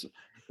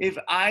 If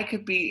I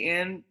could be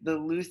in the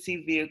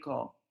Lucy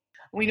vehicle.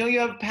 We know you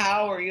have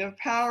power. You have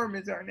power,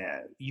 Ms.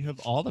 Arnaz. You have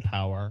all the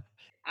power.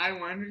 I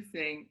want to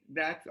sing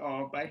That's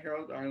All by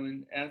Harold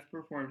Arlen as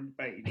performed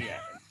by Edie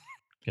Adams.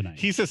 Good night.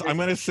 He says, I'm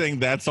going to sing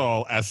That's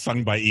All as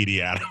sung by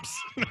Edie Adams.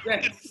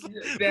 that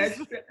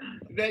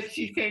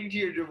she sang to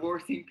your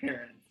divorcing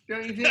parents.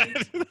 Don't you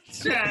think?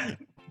 Yeah.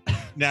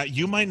 Now,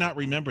 you might not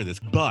remember this,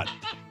 but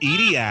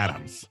Edie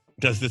Adams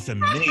does this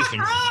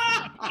amazing